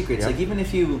all the secrets. Yep. Like, even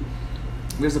if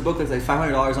there's a book that's like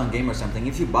 $500 on game or something.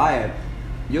 If you buy it,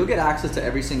 you'll get access to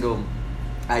every single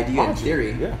idea and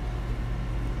theory. Yeah.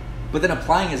 But then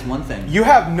applying is one thing. You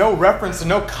have no reference and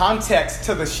no context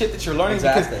to the shit that you're learning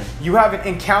because you haven't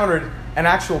encountered an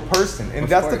actual person. And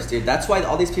dude. That's why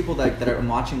all these people that are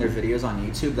watching their videos on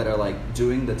YouTube that are like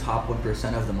doing the top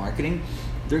 1% of the marketing,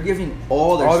 they're giving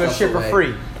all their shit away. For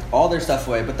free. All their stuff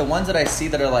away. But the ones that I see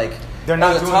that are like, they're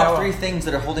not the top 3 things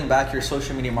that are holding back your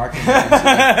social media marketing. Like,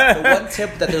 the one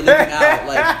tip that they're leaving out,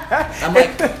 like, I'm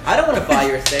like, I don't want to buy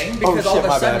your thing because all of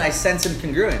a sudden I sense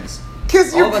incongruence.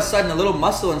 All of a sudden, a little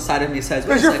muscle inside of me says,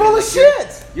 because you're full of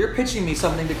shit. You're pitching me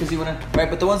something because you want to, right?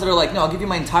 But the ones that are like, no, I'll give you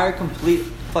my entire complete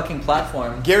fucking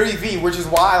platform. Gary Vee, which is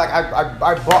why like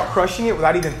I bought Crushing It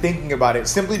without even thinking about it,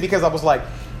 simply because I was like,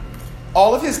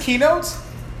 all of his keynotes,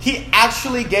 he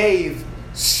actually gave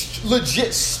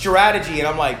legit strategy, and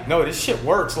I'm like, no, this shit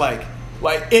works. Like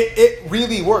it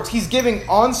really works. He's giving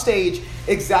on stage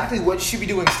exactly what you should be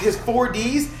doing. His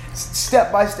 4Ds,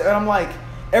 step by step, and I'm like,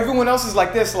 everyone else is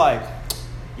like this, like.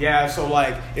 Yeah, so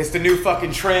like, it's the new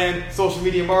fucking trend, social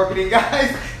media marketing,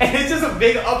 guys. And it's just a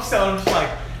big upsell. I'm just like,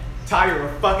 Ty, you're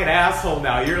a fucking asshole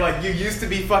now. You're like, you used to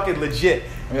be fucking legit.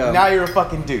 Yeah. Now you're a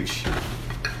fucking douche.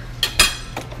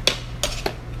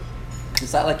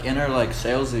 It's that like inner like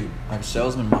salesman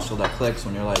muscle that clicks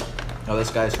when you're like, oh,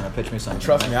 this guy's trying to pitch me something.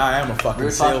 Trust me, I am a fucking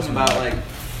salesman. We were talking about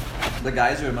like the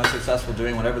guys who are most successful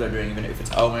doing whatever they're doing, even if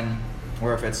it's Owen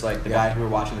or if it's like the guy who we're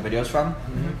watching the videos from.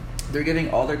 Mm-hmm. They're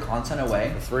giving all their content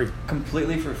away for free,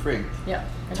 completely for free. Yeah.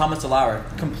 Thomas DeLauer,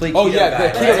 complete. Oh keto guy.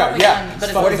 The keto guy. Yeah, but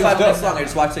it's 45 minutes long. I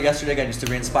just watched it yesterday again just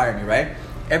to re-inspire me. Right,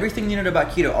 everything you know about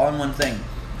keto, all in one thing.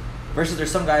 Versus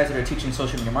there's some guys that are teaching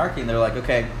social media marketing. They're like,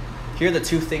 okay, here are the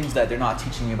 2 things that they're not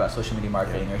teaching you about social media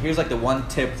marketing, or here's like the one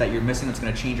tip that you're missing that's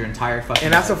going to change your entire fucking.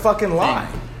 And that's a fucking lie.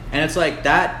 And it's like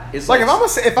that is like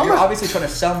if I'm obviously trying to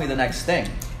sell me the next thing.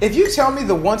 If you tell me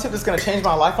the one tip that's going to change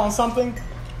my life on something.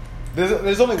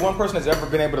 There's only one person that's ever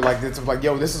been able to like, it's like,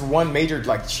 yo, this is one major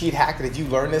like cheat hack that if you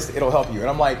learn this, it'll help you. And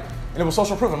I'm like, and it was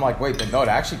social proof. I'm like, wait, but no,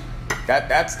 that's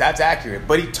accurate.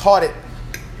 But he taught it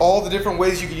all the different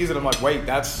ways you could use it. I'm like, wait,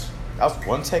 that was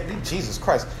one technique. Jesus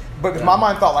Christ. But my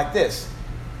mind thought like this: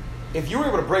 if you were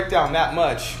able to break down that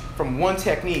much from one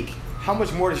technique, how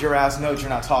much more does your ass know that you're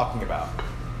not talking about?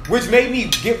 Which made me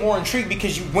get more intrigued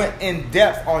because you went in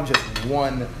depth on just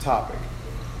one topic.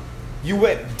 You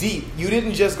went deep. You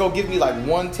didn't just go give me like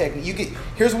one technique.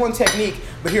 Here's one technique,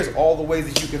 but here's all the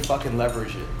ways that you can fucking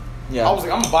leverage it. Yeah. I was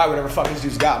like, I'm gonna buy whatever fucking this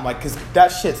dude's got. I'm like, because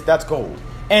that's gold.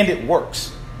 And it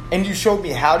works. And you showed me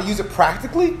how to use it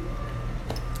practically.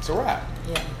 It's a wrap.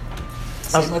 Yeah.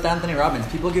 Same with Anthony Robbins.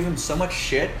 People give him so much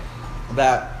shit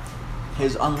that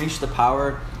his Unleash the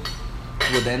Power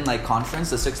Within like conference,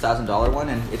 the $6,000 one,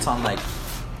 and it's on like,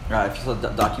 if you saw the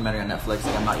documentary on Netflix,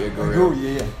 like I'm Not Your Guru.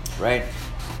 Yeah. Right?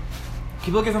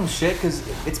 People give him shit because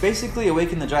it's basically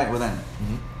Awaken the Giant Within,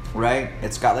 right?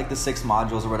 It's got like the 6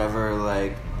 modules or whatever,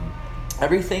 like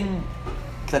everything,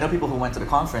 because I know people who went to the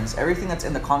conference, everything that's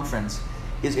in the conference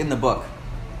is in the book.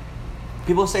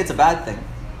 People say it's a bad thing,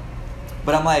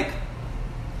 but I'm like,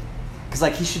 because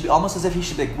like he should be, almost as if he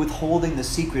should be like withholding the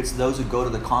secrets to those who go to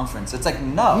the conference. It's like,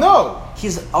 no.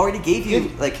 He's already gave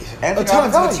you, like, Anthony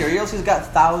Robbins materials, he's got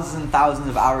thousands and thousands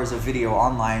of hours of video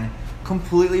online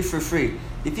completely for free.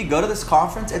 If you go to this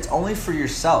conference, it's only for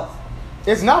yourself.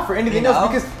 It's not for anything else,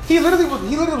 because he literally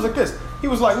was like this. He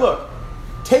was like, look,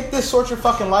 take this, sort your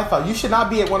fucking life out. You should not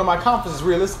be at one of my conferences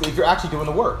realistically if you're actually doing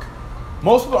the work.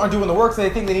 Most people aren't doing the work, so they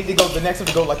think they need to go the next step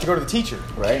to go to the teacher.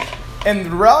 Right. And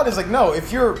the reality is like, no,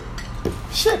 if you're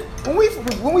shit,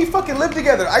 when we fucking lived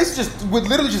together, I used to would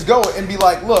literally just go and be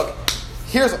like, look,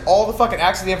 here's all the fucking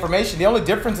access to the information. The only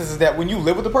difference is that when you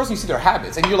live with the person, you see their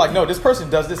habits, and you're like, no, this person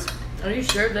does this. Are you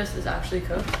sure this is actually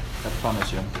cooked? I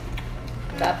promise you.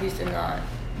 That piece did not.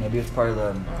 Maybe it's part of the.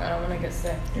 I don't want to get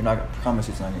sick. You're not. I promise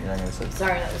you're not gonna get sick.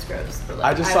 Sorry, that was gross. But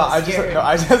like, I just saw. I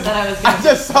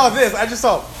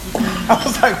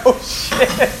was like, oh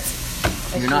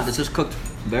shit. You're not. This is cooked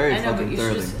very fucking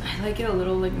thoroughly. I like it a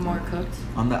little like more cooked.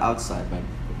 On the outside, babe.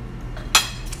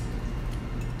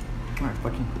 Alright,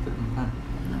 fucking put it in the pan.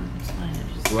 No, it's fine.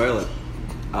 Boil it.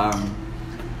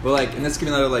 But like, and this could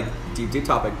be another like deep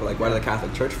topic, but like, why did the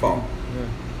Catholic Church fall? Yeah.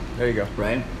 There you go.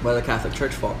 Right? Why did the Catholic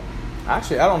Church fall?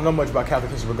 Actually, I don't know much about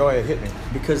Catholic history, but go ahead, hit me.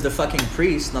 Because the fucking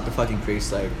priest, not the fucking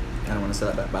priest, like, I don't want to say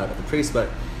that bad about the priest, but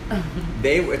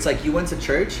it's like you went to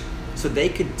church so they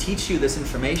could teach you this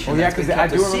information. Oh yeah, because I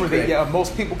do remember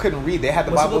most people couldn't read. They had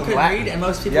the Bible in Latin. Most people couldn't read, and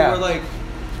most people were like...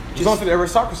 Just going through the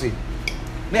aristocracy.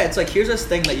 Yeah, it's like, here's this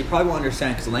thing that you probably won't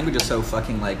understand because the language is so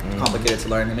fucking like complicated to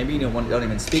learn, and maybe you don't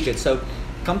even speak it. So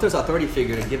come to this authority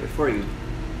figure to give it for you.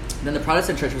 Then the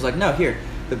Protestant church was like, no, here,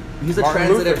 here's a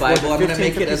translated Bible. I'm going to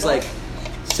make it as like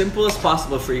simple as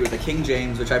possible for you with the King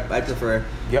James, which I prefer,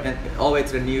 and all the way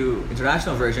to the New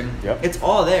International Version. It's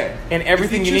all there. And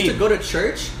everything if you you choose need to go to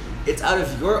church, it's out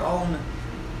of your own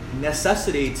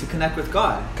necessity to connect with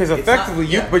God. Because effectively,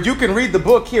 but you can read the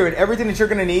book here, and everything that you're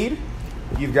going to need,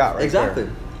 you've got right exactly.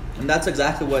 there. And that's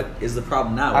exactly what is the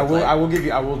problem now. I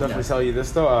will definitely tell you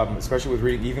this though, especially with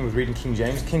reading King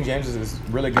James. King James is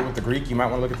really good with the Greek. You might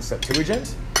want to look at the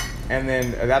Septuagint, and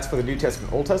then that's for the New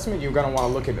Testament, Old Testament. You're going to want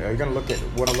to look at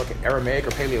Aramaic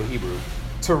or Paleo Hebrew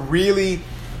to really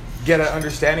get an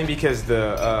understanding, because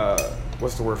the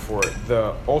what's the word for it?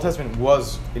 The Old Testament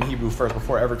was in Hebrew first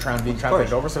before ever being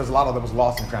translated over. So there's a lot of that was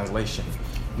lost in translation.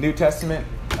 New Testament.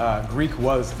 Greek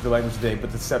was the language today,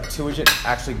 but the Septuagint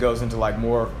actually goes into like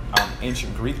more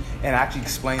ancient Greek and actually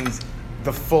explains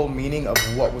the full meaning of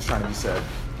what was trying to be said.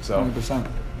 So 100%.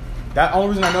 That only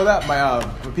reason I know that my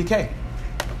PK.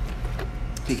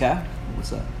 PK?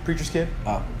 What's that? Preacher's kid.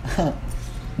 Oh.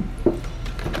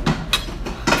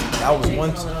 That was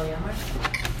one.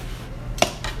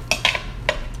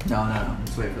 No.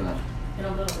 Let's wait for that.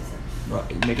 Well,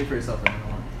 make it for yourself. I don't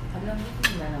want. I'm not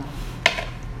making that now.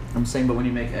 I'm saying, but when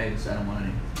you make eggs, I don't want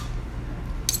any.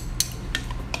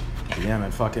 Yeah, man,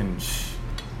 fucking.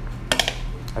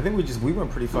 I think we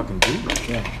went pretty fucking deep.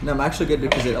 Yeah. No, I'm actually good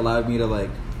because it allowed me to like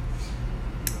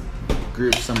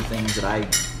group some things that I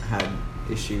had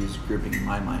issues grouping in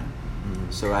my mind.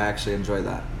 Mm-hmm. So I actually enjoy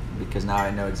that because now I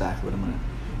know exactly what I'm gonna.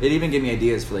 It even gave me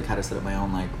ideas for like how to set up my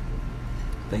own like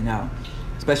thing now,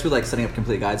 especially like setting up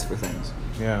complete guides for things.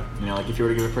 Yeah. You know, like if you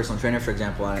were to give a personal trainer, for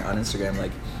example, on Instagram,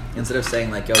 like instead of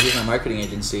saying like, "Yo, here's my marketing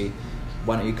agency,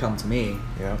 why don't you come to me?"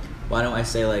 Yeah. Why don't I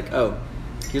say like, "Oh,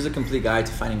 here's a complete guide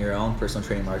to finding your own personal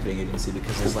training marketing agency,"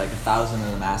 because there's like 1,000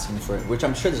 of them asking for it, which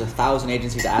I'm sure there's 1,000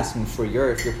 agencies asking for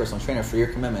your personal trainer for your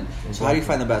commitment. Exactly. So how do you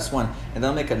find the best one? And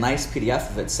they'll make a nice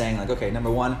PDF of it saying like, okay, number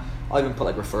one, I'll even put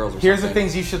like referrals or here's something. The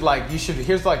things you should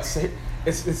here's like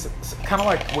it's kind of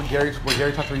like what Gary talked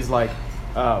about. He's like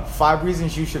 5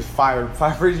 reasons you should fire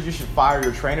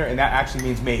your trainer, and that actually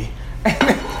means me.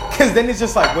 Because then it's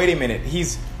just like, wait a minute,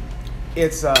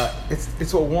 it's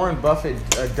what Warren Buffett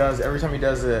does every time he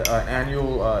does an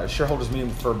annual shareholders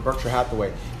meeting for Berkshire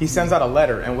Hathaway. He sends out a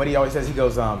letter, and what he always says, he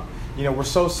goes, we're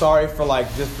so sorry for like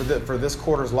for this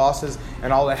quarter's losses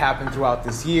and all that happened throughout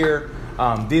this year.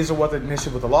 These are what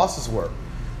initially what the losses were,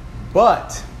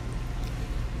 but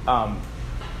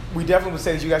we definitely would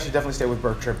say that you guys should definitely stay with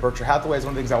Berkshire. Berkshire Hathaway is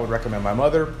one of the things I would recommend my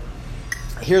mother.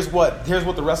 Here's what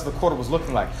the rest of the quarter was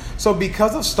looking like. So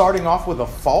because of starting off with a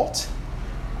fault,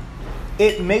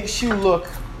 it makes you look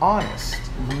honest.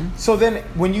 Mm-hmm. So then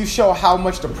when you show how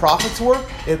much the profits were,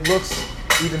 it looks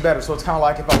even better. So it's kind of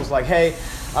like if I was like, hey,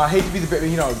 I hate to be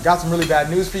got some really bad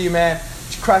news for you, man.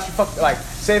 Crash your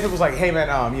say if it was like, hey man,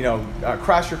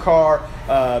 crash your car,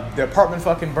 the apartment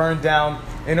fucking burned down,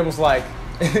 and it was like,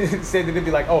 say they'd be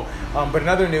like, but in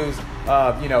other news,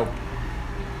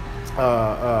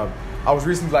 I was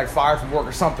recently like fired from work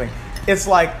or something. It's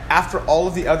like after all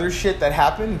of the other shit that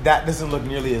happened, that doesn't look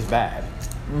nearly as bad.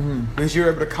 Mm-hmm. Because you're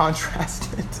able to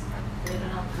contrast it.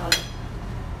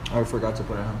 I forgot to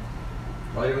put it on.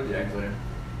 I'll eat with the eggs later.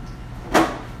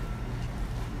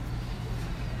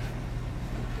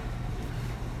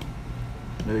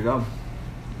 There you go.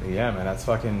 Yeah, man, that's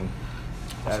fucking.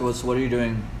 So what are you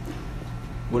doing?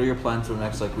 What are your plans for the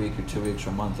next like week or 2 weeks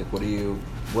or a month? Like,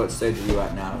 what stage are you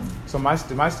at now? So my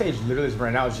stage literally is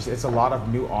right now. It's a lot of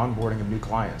new onboarding of new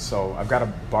clients. So I've got a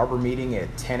barber meeting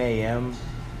at 10 a.m.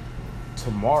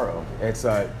 tomorrow. It's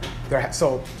so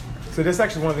this is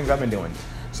actually one of the things I've been doing.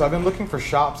 So I've been looking for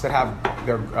shops that have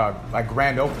their like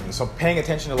grand openings. So paying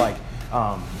attention to like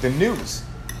the news.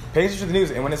 Pay attention to the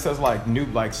news, and when it says like new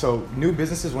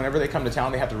businesses, whenever they come to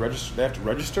town, they have to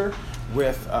register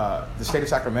with the state of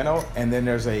Sacramento, and then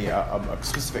there's a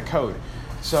specific code.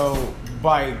 So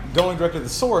by going directly to the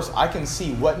source, I can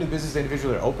see what new business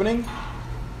individuals are opening,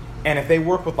 and if they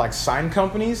work with like sign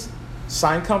companies,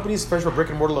 especially for brick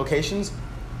and mortar locations,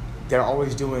 they're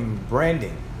always doing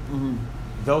branding. Mm-hmm.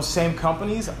 Those same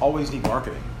companies always need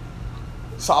marketing.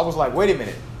 So I was like, wait a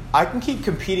minute, I can keep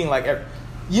competing like.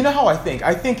 You know how I think?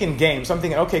 I think in games. I'm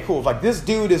thinking, okay, cool. If like this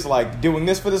dude is like doing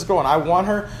this for this girl and I want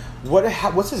her,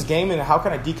 what's his game and how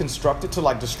can I deconstruct it to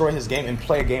like destroy his game and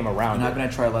play a game around and it? How can I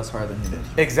try less hard than he did?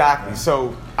 Exactly. Yeah.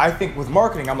 So I think with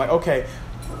marketing, I'm like, okay,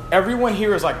 everyone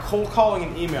here is like cold calling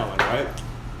and emailing, right?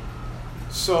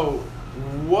 So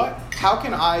how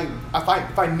can I,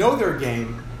 if I know their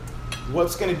game,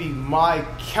 what's going to be my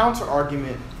counter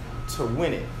argument to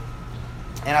win it?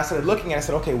 And I started looking and I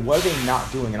said, okay, what are they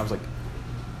not doing? And I was like,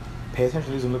 pay attention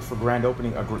to news and look for grand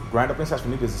opening sites for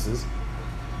new businesses.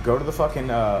 go to the fucking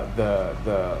the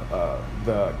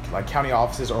like county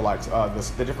offices or like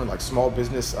the different like small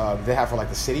business they have for like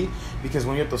the city, because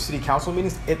when you're at those city council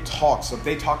meetings, it talks. So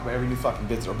they talk about every new fucking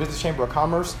business or business chamber of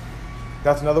commerce.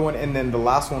 That's another one. And then the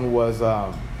last one was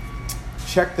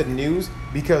check the news,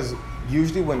 because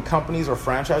usually when companies or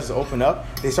franchises open up,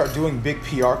 they start doing big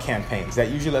PR campaigns. That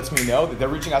usually lets me know that they're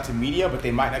reaching out to media, but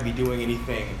they might not be doing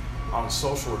anything on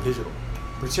social or digital,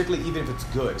 particularly even if it's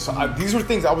good. So these were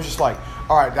things I was just like,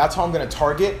 all right, that's how I'm going to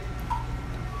target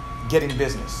getting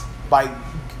business, by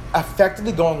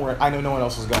effectively going where I know no one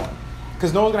else is going.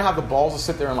 Because no one's going to have the balls to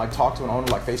sit there and like talk to an owner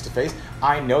like face to face.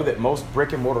 I know that most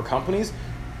brick and mortar companies,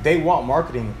 they want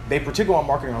marketing. They particularly want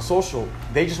marketing on social.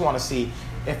 They just want to see,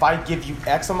 if I give you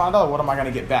X amount of dollars, what am I going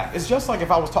to get back? It's just like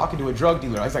if I was talking to a drug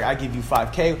dealer. It's like, I give you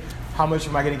 $5,000. How much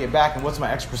am I going to get back? And what's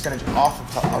my extra percentage off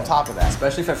on top of that?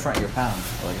 Especially if I front you a pound.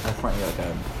 Like if I front you like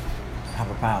a half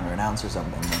a pound or an ounce or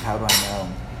something. Like how do I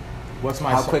know?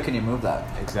 How quick can you move that?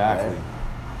 Exactly. Right?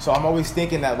 So I'm always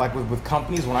thinking that like with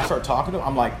companies, when I start talking to them,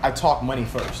 I'm like, I talk money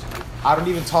first. I don't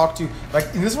even talk to,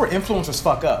 like, this is where influencers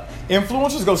fuck up.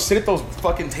 Influencers go sit at those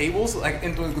fucking tables, like,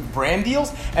 with brand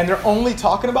deals, and they're only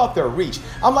talking about their reach.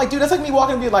 I'm like, dude, that's like me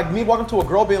walking to a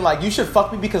girl being like, you should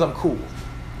fuck me because I'm cool.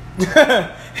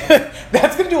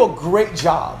 That's going to do a great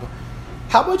job.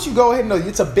 How about you go ahead and know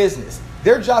it's a business.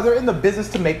 Their job, they're in the business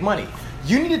to make money.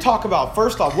 You need to talk about,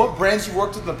 first off, what brands you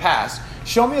worked with in the past.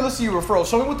 Show me a list of your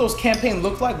referrals. Show me what those campaigns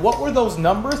looked like. What were those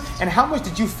numbers? And how much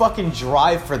did you fucking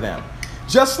drive for them?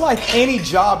 Just like any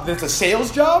job that's a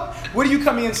sales job, what are you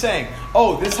coming in saying?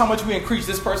 Oh, this is how much we increased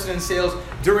this person in sales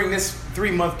during this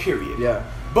 3-month period. Yeah.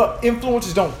 But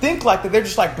influencers don't think like that. They're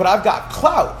just like, but I've got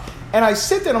clout. And I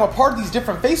sit there and I'm a part of these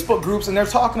different Facebook groups and they're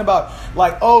talking about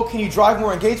like, oh, can you drive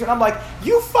more engagement? I'm like,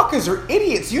 you fuckers are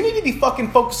idiots. You need to be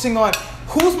fucking focusing on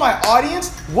who's my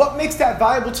audience, what makes that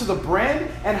valuable to the brand,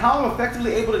 and how I'm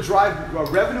effectively able to drive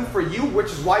revenue for you, which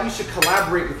is why you should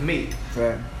collaborate with me.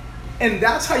 Right. And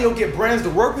that's how you'll get brands to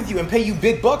work with you and pay you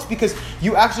big bucks, because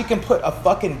you actually can put a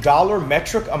fucking dollar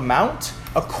metric amount,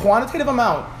 a quantitative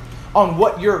amount, on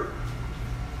what your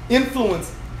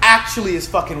influence actually is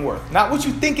fucking worth. Not what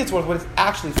you think it's worth, what it's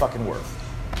actually fucking worth.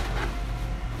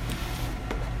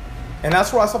 And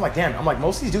that's where I'm like, damn, I'm like,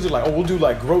 most of these dudes are like, oh, we'll do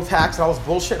like growth hacks and all this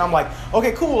bullshit. And I'm like,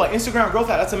 okay, cool, like Instagram growth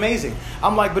hack, that's amazing.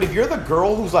 I'm like, but if you're the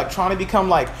girl who's like trying to become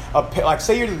like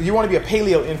say you want to be a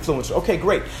paleo influencer, okay,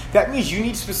 great. That means you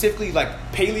need specifically like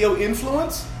paleo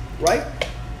influence, right?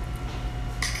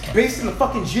 Based on the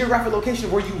fucking geographic location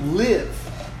of where you live.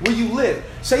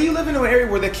 Say you live in an area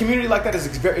where the community like that is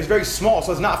very small,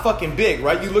 so it's not fucking big,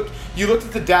 right? You looked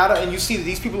at the data and you see that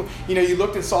these people, you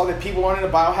looked and saw that people aren't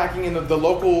into biohacking in the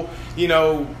local,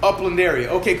 upland area.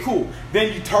 Okay, cool.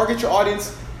 Then you target your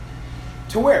audience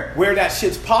to where that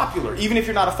shit's popular, even if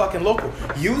you're not a fucking local.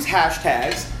 Use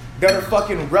hashtags that are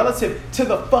fucking relative to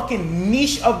the fucking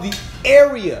niche of the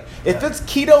area. If it's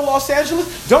keto Los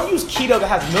Angeles, don't use keto that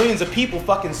has millions of people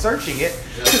fucking searching it,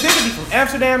 because they could be from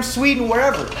Amsterdam, Sweden,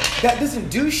 wherever. That doesn't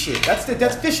do shit.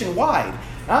 That's fishing wide.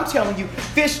 And I'm telling you,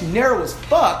 fish narrow as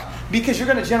fuck, because you're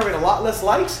gonna generate a lot less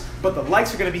likes, but the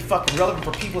likes are gonna be fucking relevant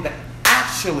for people that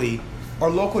actually are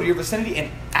local to your vicinity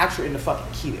and actually into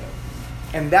fucking keto.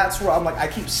 And that's where I'm like, I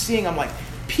keep seeing, I'm like,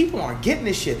 people aren't getting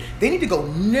this shit. They need to go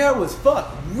narrow as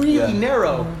fuck, really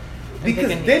narrow, because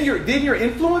then your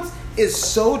influence is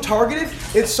so targeted,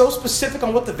 it's so specific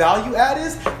on what the value add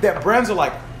is, that brands are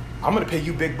like, I'm gonna pay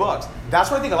you big bucks.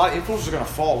 That's why I think a lot of influencers are gonna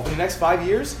fall within the next 5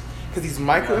 years, because these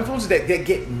micro influencers that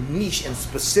get niche and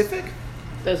specific,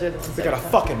 those are the ones they gotta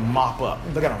fucking mop up.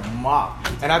 They gotta mop,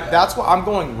 and that's what I'm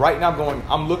going right now.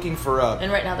 I'm looking for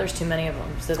and right now there's too many of them,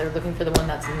 so they're looking for the one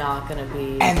that's not gonna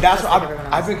be. And that's what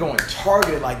I've been going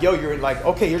targeted. Like, yo, you're like,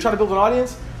 okay, you're trying to build an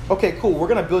audience. Okay, cool. We're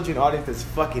gonna build you an audience that's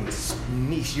fucking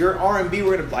niche. Your R&B,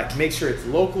 we're gonna like make sure it's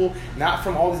local, not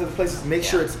from all these other places. Make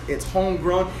sure it's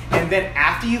homegrown, and then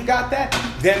after you've got that,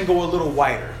 then go a little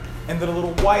wider, and then a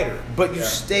little wider. But you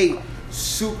stay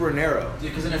super narrow. Dude,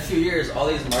 because in a few years, all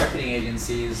these marketing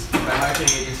agencies, by marketing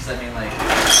agencies I mean like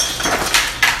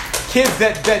kids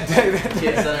that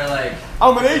kids that are like,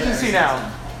 I'm an agency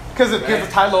now. Because of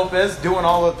Ty Lopez doing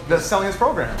all of the selling his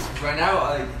programs. Right now,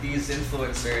 like these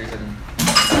influencers and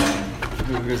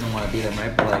who doesn't want to be them,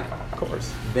 right? But like, of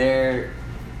course, they're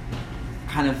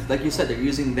kind of like you said, they're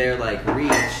using their like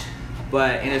reach.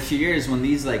 But in a few years, when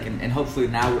these like, and hopefully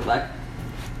now, like,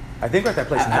 I think we're at that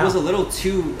place now. I was a little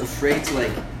too afraid to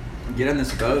like get on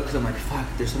this boat because I'm like, fuck,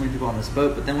 there's so many people on this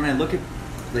boat. But then when I look at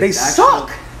like, they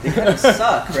suck. They kind of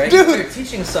suck, right? Dude, their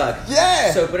teaching suck.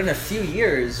 Yeah. So, but in a few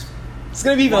years, it's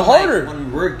gonna be even harder. Like,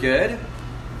 when we're good,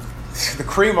 The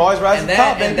cream always rises to the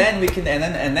top, and then we can, and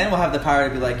then we'll have the power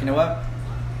to be like, you know what?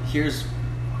 Here's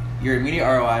your immediate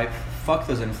ROI. Fuck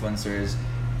those influencers,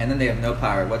 and then they have no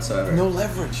power whatsoever. No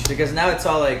leverage. Because now it's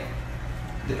all like,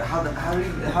 how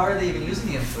are they even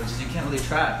using the influencers? You can't really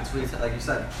track. It's really like you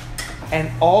said. And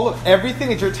everything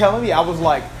that you're telling me, I was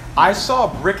like, I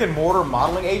saw brick and mortar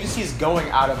modeling agencies going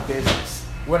out of business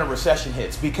when a recession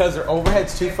hits because their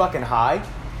overhead's too fucking high.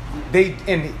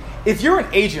 And if you're an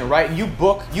agent, right, and you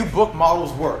book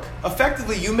models' work,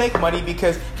 effectively you make money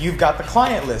because you've got the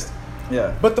client list.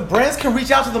 Yeah. But the brands can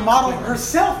reach out to the model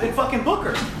herself and fucking book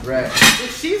her. Right.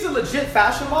 If she's a legit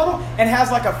fashion model and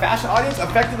has like a fashion audience,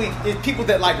 effectively it's people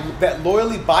that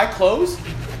loyally buy clothes,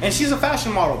 and she's a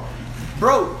fashion model.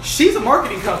 Bro, she's a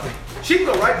marketing company. She can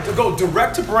go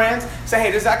direct to brands, say,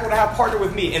 hey, this actor would have partnered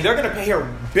with me, and they're gonna pay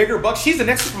her bigger bucks. She's the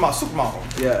next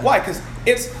supermodel. Yeah. Why? Because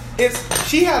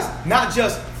she has not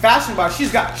just fashion buyers,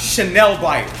 she's got Chanel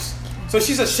buyers. So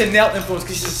she's a Chanel influence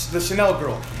because she's the Chanel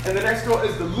girl, and the next girl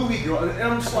is the Louis girl, and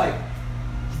I'm just like,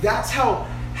 that's how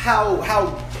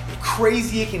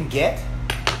crazy it can get.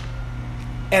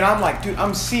 And I'm like, dude,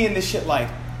 I'm seeing this shit like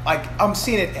I'm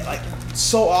seeing it like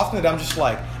so often that I'm just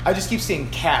like, I just keep seeing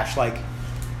cash like.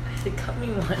 They cut me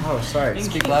one. Oh, sorry.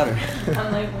 Speak louder.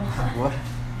 I'm like, what?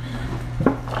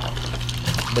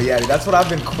 But yeah, dude, that's what I've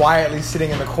been quietly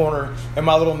sitting in the corner, in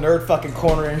my little nerd fucking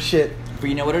corner and shit. But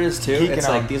you know what it is too? Peeking It's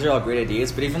on. like these are all great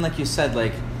ideas, but even like you said,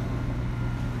 like,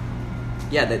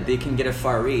 yeah, that they can get a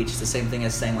far reach. It's the same thing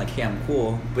as saying like, hey, I'm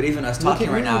cool. But even us Look talking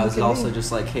at right me, now look is at also me. just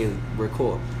like, hey, we're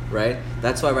cool, right?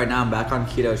 That's why right now I'm back on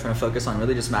keto, trying to focus on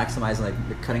really just maximizing,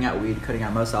 like cutting out weed, cutting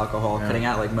out most alcohol, cutting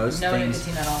out like most No things.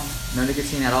 nicotine at all. No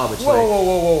nicotine at all. But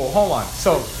Whoa, hold on.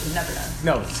 So Never done.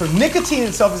 no, so nicotine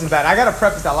itself isn't bad. I gotta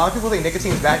preface that. A lot of people think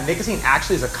nicotine is bad. Nicotine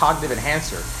actually is a cognitive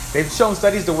enhancer. They've shown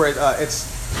studies to where it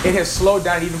has slowed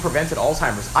down and even prevented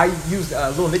Alzheimer's. I used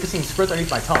a little nicotine spritz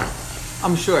underneath my tongue.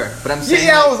 I'm sure, but I'm saying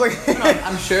Yeah, I was like,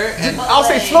 I'm sure. And I'll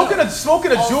say smoking a Also,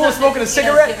 smoking a nicotine has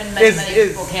cigarette given many is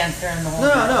people cancer and the whole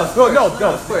no, thing. of course,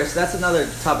 No. of course. That's another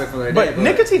topic for another day. But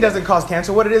nicotine doesn't cause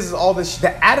cancer. What it is all the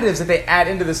additives that they add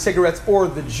into the cigarettes or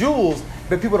the Juuls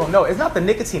that people don't know. It's not the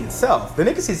nicotine itself. The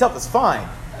nicotine itself is fine,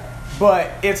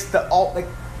 but it's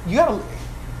you gotta.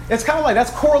 It's kind of like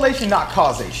that's correlation, not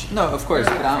causation. No, of course,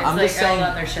 but I'm It's just like all saying.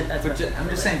 other shit that's I'm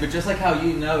just saying, but just like how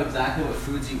you know exactly what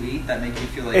foods you eat that make you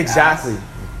feel like Exactly. ass,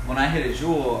 when I hit a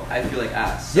Juul, I feel like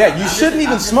ass. Yeah, you shouldn't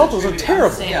even smoke those. They're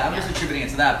terrible. I'm just attributing it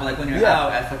to that. But like when you're Yeah.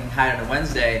 out at fucking Hyatt on a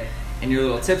Wednesday and you're a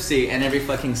little tipsy, and every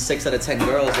fucking 6 out of 10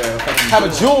 girls are fucking Have a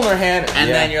Juul in their hand, and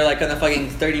yeah. then you're like on the fucking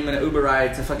 30-minute Uber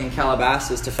ride to fucking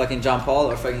Calabasas to fucking John Paul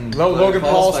or fucking Logan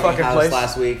Paul's fucking house place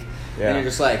last week. Yeah. And you're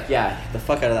just like, yeah, the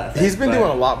fuck out of that thing. He's been But- doing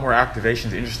a lot more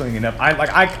activations. Interestingly enough,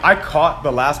 I caught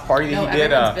the last party that No, he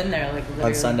did everyone's been there like literally.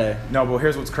 on Sunday. No, but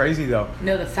here's what's crazy though.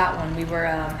 No, the fat one. We were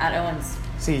at Owen's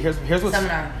See, here's what's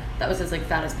seminar. That was his like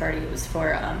fattest party. It was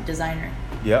for designer.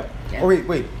 Yep. Yeah. Oh wait.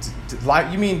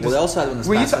 You mean? Well, they also had one this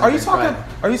Were you past are you Sunday, talking?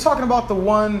 Are you talking about the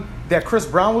one that Chris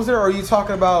Brown was there, or are you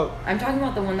talking about? I'm talking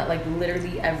about the one that like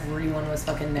literally everyone was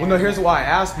fucking there. Well, no. Here's why I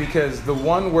asked, because the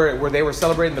one where they were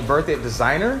celebrating the birthday of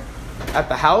designer at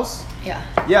the house. Yeah.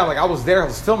 Yeah, like I was there. I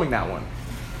was filming that one.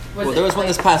 Well, there was one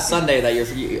this past Sunday that your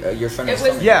friend It was was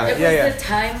filming. Yeah, It was yeah. the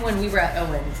time when we were at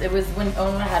Owens. It was when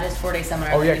Owen had his 4-day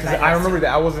seminar. Oh that yeah, he because invited I us remember to.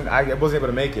 that I wasn't able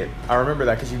to make it. I remember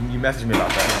that because you messaged me about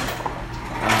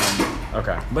that.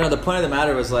 Okay. But no, the point of the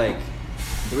matter was like,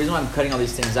 the reason why I'm cutting all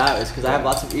these things out is because I have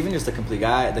lots of, even just the complete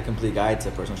guide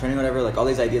to personal training, whatever, like all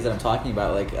these ideas that I'm talking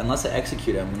about, like unless I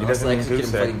execute them, unless doesn't I mean execute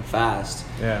them do fucking fast,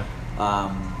 Yeah.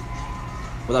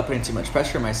 without putting too much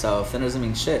pressure on myself, then it doesn't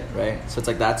mean shit, right? So it's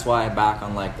like that's why I'm back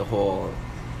on like the whole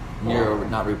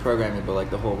not reprogramming, but like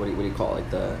the whole what do you call it,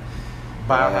 like the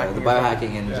Biohacking. the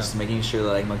biohacking, and Yeah. just making sure that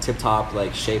like I'm tip top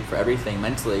like shape for everything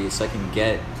mentally, so I can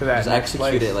get To that just next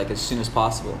execute place. it like as soon as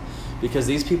possible. Because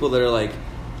these people that are like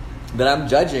that I'm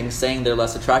judging, saying they're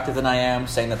less attractive than I am,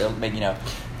 saying that they're making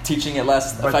teaching it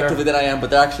less But effectively than I am, but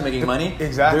they're actually making money.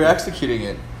 Exactly. They're executing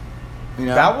it. You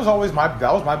know? That was always my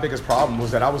biggest problem,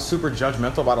 was that I was super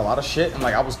judgmental about a lot of shit, and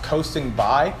like I was coasting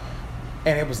by,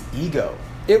 and it was ego.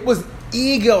 It was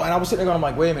ego, and I was sitting there going, I'm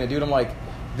like, wait a minute, dude. I'm like,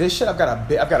 this shit. I've got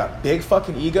a big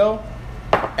fucking ego,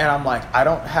 and I'm like, I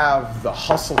don't have the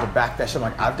hustle to back that shit. I'm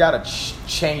like, I've got to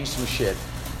change some shit.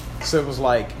 So it was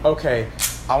like, okay,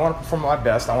 I want to perform at my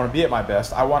best. I want to be at my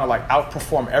best. I want to like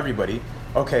outperform everybody.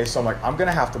 Okay, so I'm like, I'm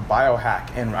gonna have to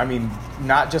biohack, and I mean,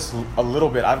 not just a little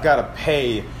bit. I've got to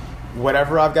pay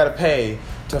whatever I've got to pay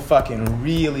to fucking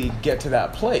really get to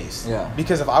that place. Yeah.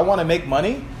 Because if I want to make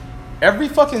money, every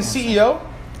fucking CEO,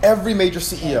 every major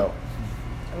CEO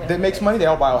that makes money, they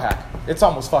all biohack. It's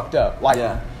almost fucked up. Like,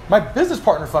 Yeah. My business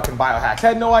partner fucking biohacks. I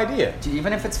had no idea. Dude,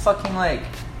 even if it's fucking like,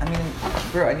 I mean,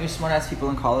 bro, I knew smart ass people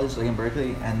in college, like in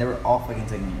Berkeley, and they were all fucking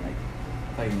taking like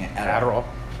fucking Adderall.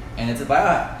 And it's a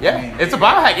biohack. Yeah, I mean, it's a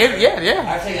biohack. Yeah.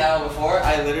 I've taken Adderall before.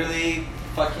 I literally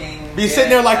fucking be sitting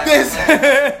there like this.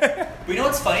 But you know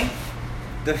what's funny?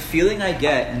 The feeling I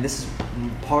get, and this is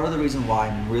part of the reason why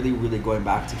I'm really, really going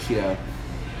back to keto,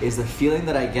 is the feeling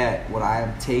that I get when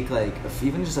I take like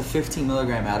even just a 15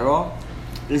 milligram Adderall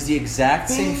is the exact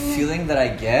same feeling that I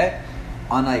get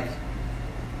on like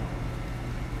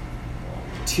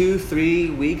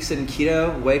 2-3 weeks in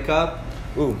keto. Wake up,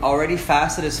 already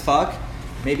fasted as fuck.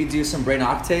 Maybe do some brain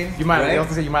octane. You might. Right? I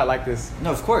also say you might like this.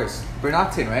 No, of course, brain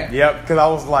octane, right? Yep. Because I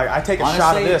was like, I take a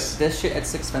shot of this. This shit,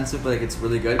 it's expensive, but like it's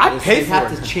really good. I pay for it. They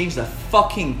have to change the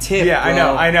fucking tip. Yeah,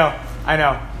 bro. I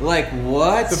know. Like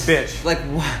what? It's a bitch. Like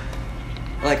what?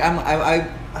 Like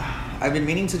I've been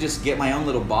meaning to just get my own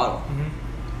little bottle. Mm-hmm.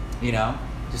 You know,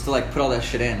 just to like put all that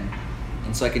shit in,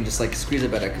 and so I can just like squeeze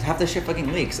it better. Because half the shit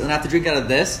fucking leaks, and then I have to drink out of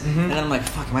this, and then I'm like,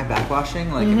 fuck, am I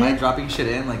backwashing? Like, am I dropping shit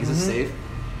in? Like, is this safe?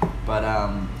 But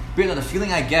you know, the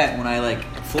feeling I get when I like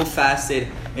full fasted,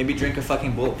 maybe drink a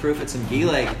fucking bulletproof at some ghee,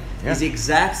 like is the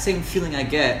exact same feeling I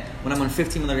get when I'm on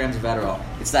 15 milligrams of Adderall.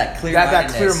 It's that clear that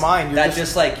clear mind. That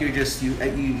just like you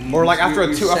or like after a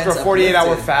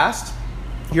 48-hour fast.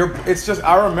 It's just,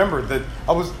 I remember that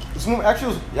when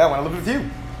I lived with you,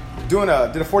 did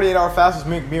a 48-hour fast.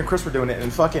 Me and Chris were doing it,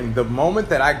 and fucking the moment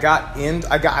that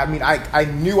I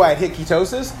knew I had hit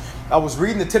ketosis. I was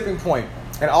reading the tipping point,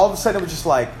 and all of a sudden it was just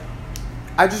like,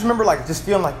 I just remember like just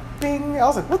feeling like bing. I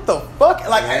was like, what the fuck?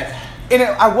 Like,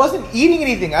 I wasn't eating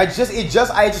anything. I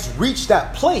just reached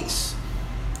that place,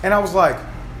 and I was like,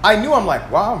 I'm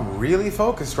like, wow, I'm really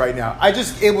focused right now.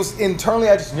 It was internally,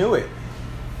 I just knew it.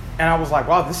 And I was like,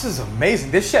 wow, this is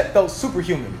amazing. This shit felt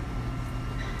superhuman.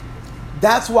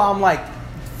 That's why I'm like,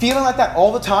 feeling like that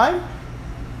all the time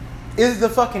is the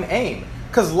fucking aim.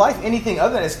 Because life, anything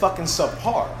other than is fucking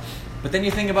subpar. But then you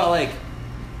think about like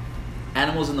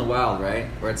animals in the wild, right?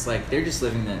 Where it's like they're just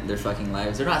living their fucking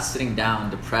lives. They're not sitting down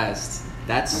depressed.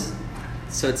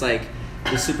 So it's like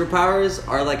the superpowers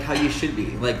are like how you should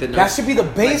be. Like that should be the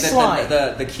baseline. Like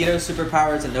the keto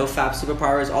superpowers, the no fap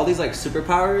superpowers, all these like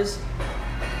superpowers.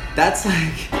 That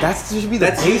should be the baseline.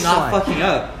 That's you not fucking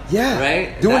up. Yeah.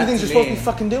 Right? Doing the things you're supposed to be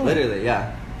fucking doing. Literally,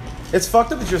 yeah. It's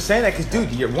fucked up that you're saying that because,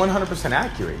 dude, you're 100%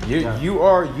 accurate. You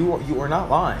are not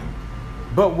lying.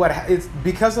 But it's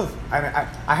because of,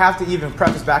 I have to even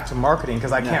preface back to marketing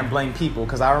because I can't blame people,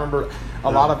 because I remember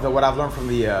a lot of what I've learned from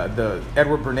the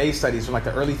Edward Bernays studies from like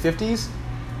the early 50s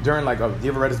during like, you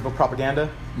ever read his book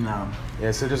Propaganda? No.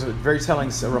 Yeah, so there's a very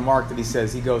telling remark that he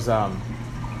says. He goes,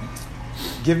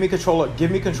 give me control of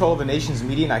the nation's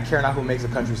media, and I care not who makes the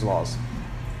country's laws.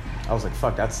 I was like,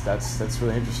 fuck, that's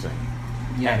really interesting.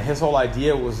 Yeah. And his whole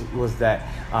idea was that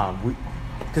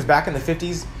because back in the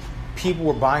 50s, people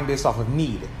were buying based off of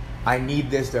need. I need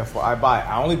this, therefore I buy it.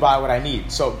 I only buy what I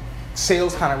need. So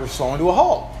sales kind of were slowing to a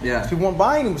halt. Yeah. So people weren't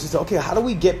buying them. So okay, how do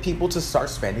we get people to start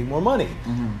spending more money?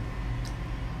 Mm-hmm.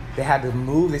 They had to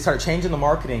move. They started changing the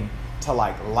marketing to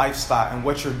like lifestyle and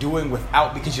what you're doing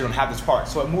without, because you don't have this part.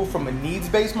 So it moved from a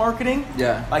needs-based marketing,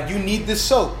 like you need this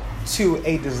soap, to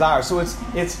a desire. So it's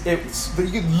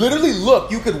you could literally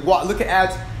look at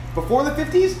ads before the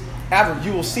 50s, after,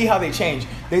 you will see how they change.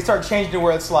 They start changing to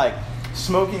where it's like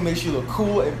smoking makes you look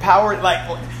cool, empowered,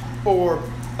 like or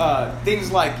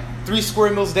things like 3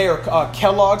 square meals a day or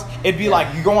Kellogg's. It'd be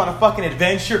like you go on a fucking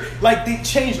adventure. Like they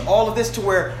changed all of this to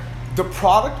where the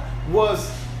product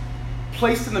was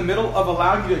placed in the middle of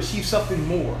allowing you to achieve something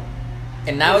more.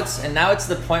 And now it's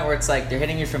the point where it's like they're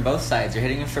hitting you from both sides. They're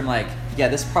hitting you from like, yeah,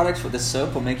 this product with this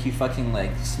soap will make you fucking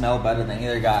like smell better than any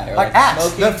other guy. Or like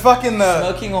Axe,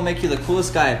 smoking will make you the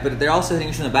coolest guy. But they're also hitting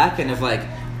you from the back end of like,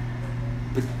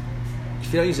 but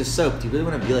if you don't use this soap, do you really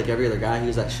want to be like every other guy who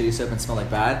uses that shitty soap and smell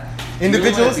like bad?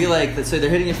 Individuals? Be like, so they're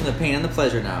hitting you from the pain and the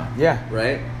pleasure now. Yeah.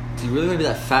 Right? Do you really want to be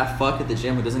that fat fuck at the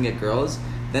gym who doesn't get girls?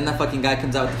 Then that fucking guy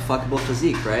comes out with the fuckable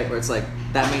physique, right? Where it's like,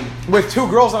 that means... with 2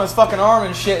 girls on his fucking arm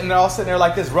and shit, and they're all sitting there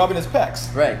like this, rubbing his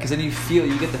pecs. Right, because then you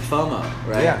get the FOMO,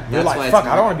 right? Yeah, you're like, fuck,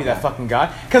 I don't want to be that fucking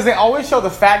guy. Because they always show the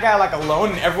fat guy like alone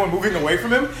and everyone moving away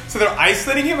from him, so they're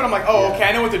isolating him, and I'm like, oh, okay,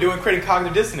 I know what they're doing, creating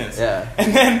cognitive dissonance. Yeah.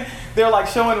 And then they're like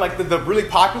showing like the really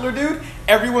popular dude,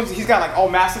 he's got like all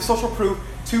massive social proof,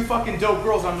 2 fucking dope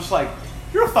girls, and I'm just like,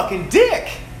 you're a fucking dick.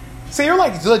 So you're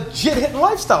like legit hitting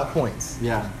lifestyle points.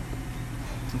 Yeah.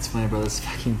 It's funny, bro. This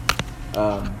fucking...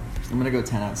 I'm going to go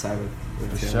 10 outside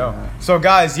with the show. So,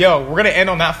 guys, we're going to end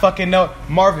on that fucking note.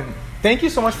 Marvin, thank you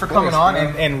so much for coming on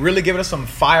and really giving us some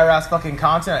fire-ass fucking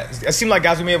content. It seemed like,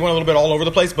 guys, we may have went a little bit all over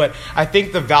the place, but I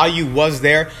think the value was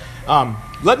there.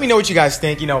 Let me know what you guys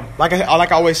think. You know, like I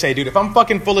always say, dude, if I'm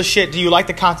fucking full of shit, do you like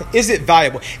the content? Is it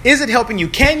valuable? Is it helping you?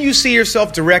 Can you see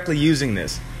yourself directly using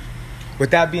this? With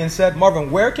that being said,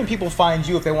 Marvin, where can people find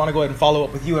you if they want to go ahead and follow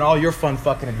up with you and all your fun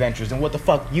fucking adventures and what the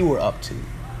fuck you were up to?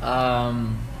 I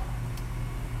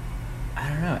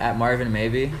don't know. At Marvin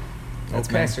maybe.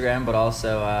 That's my Instagram, but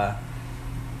also I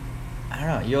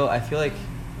don't know. I feel like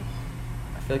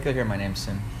you'll hear my name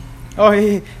soon.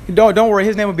 Oh, don't worry.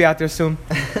 His name will be out there soon.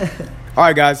 All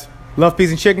right, guys. Love, peace,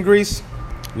 and chicken grease.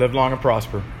 Live long and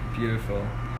prosper. Beautiful.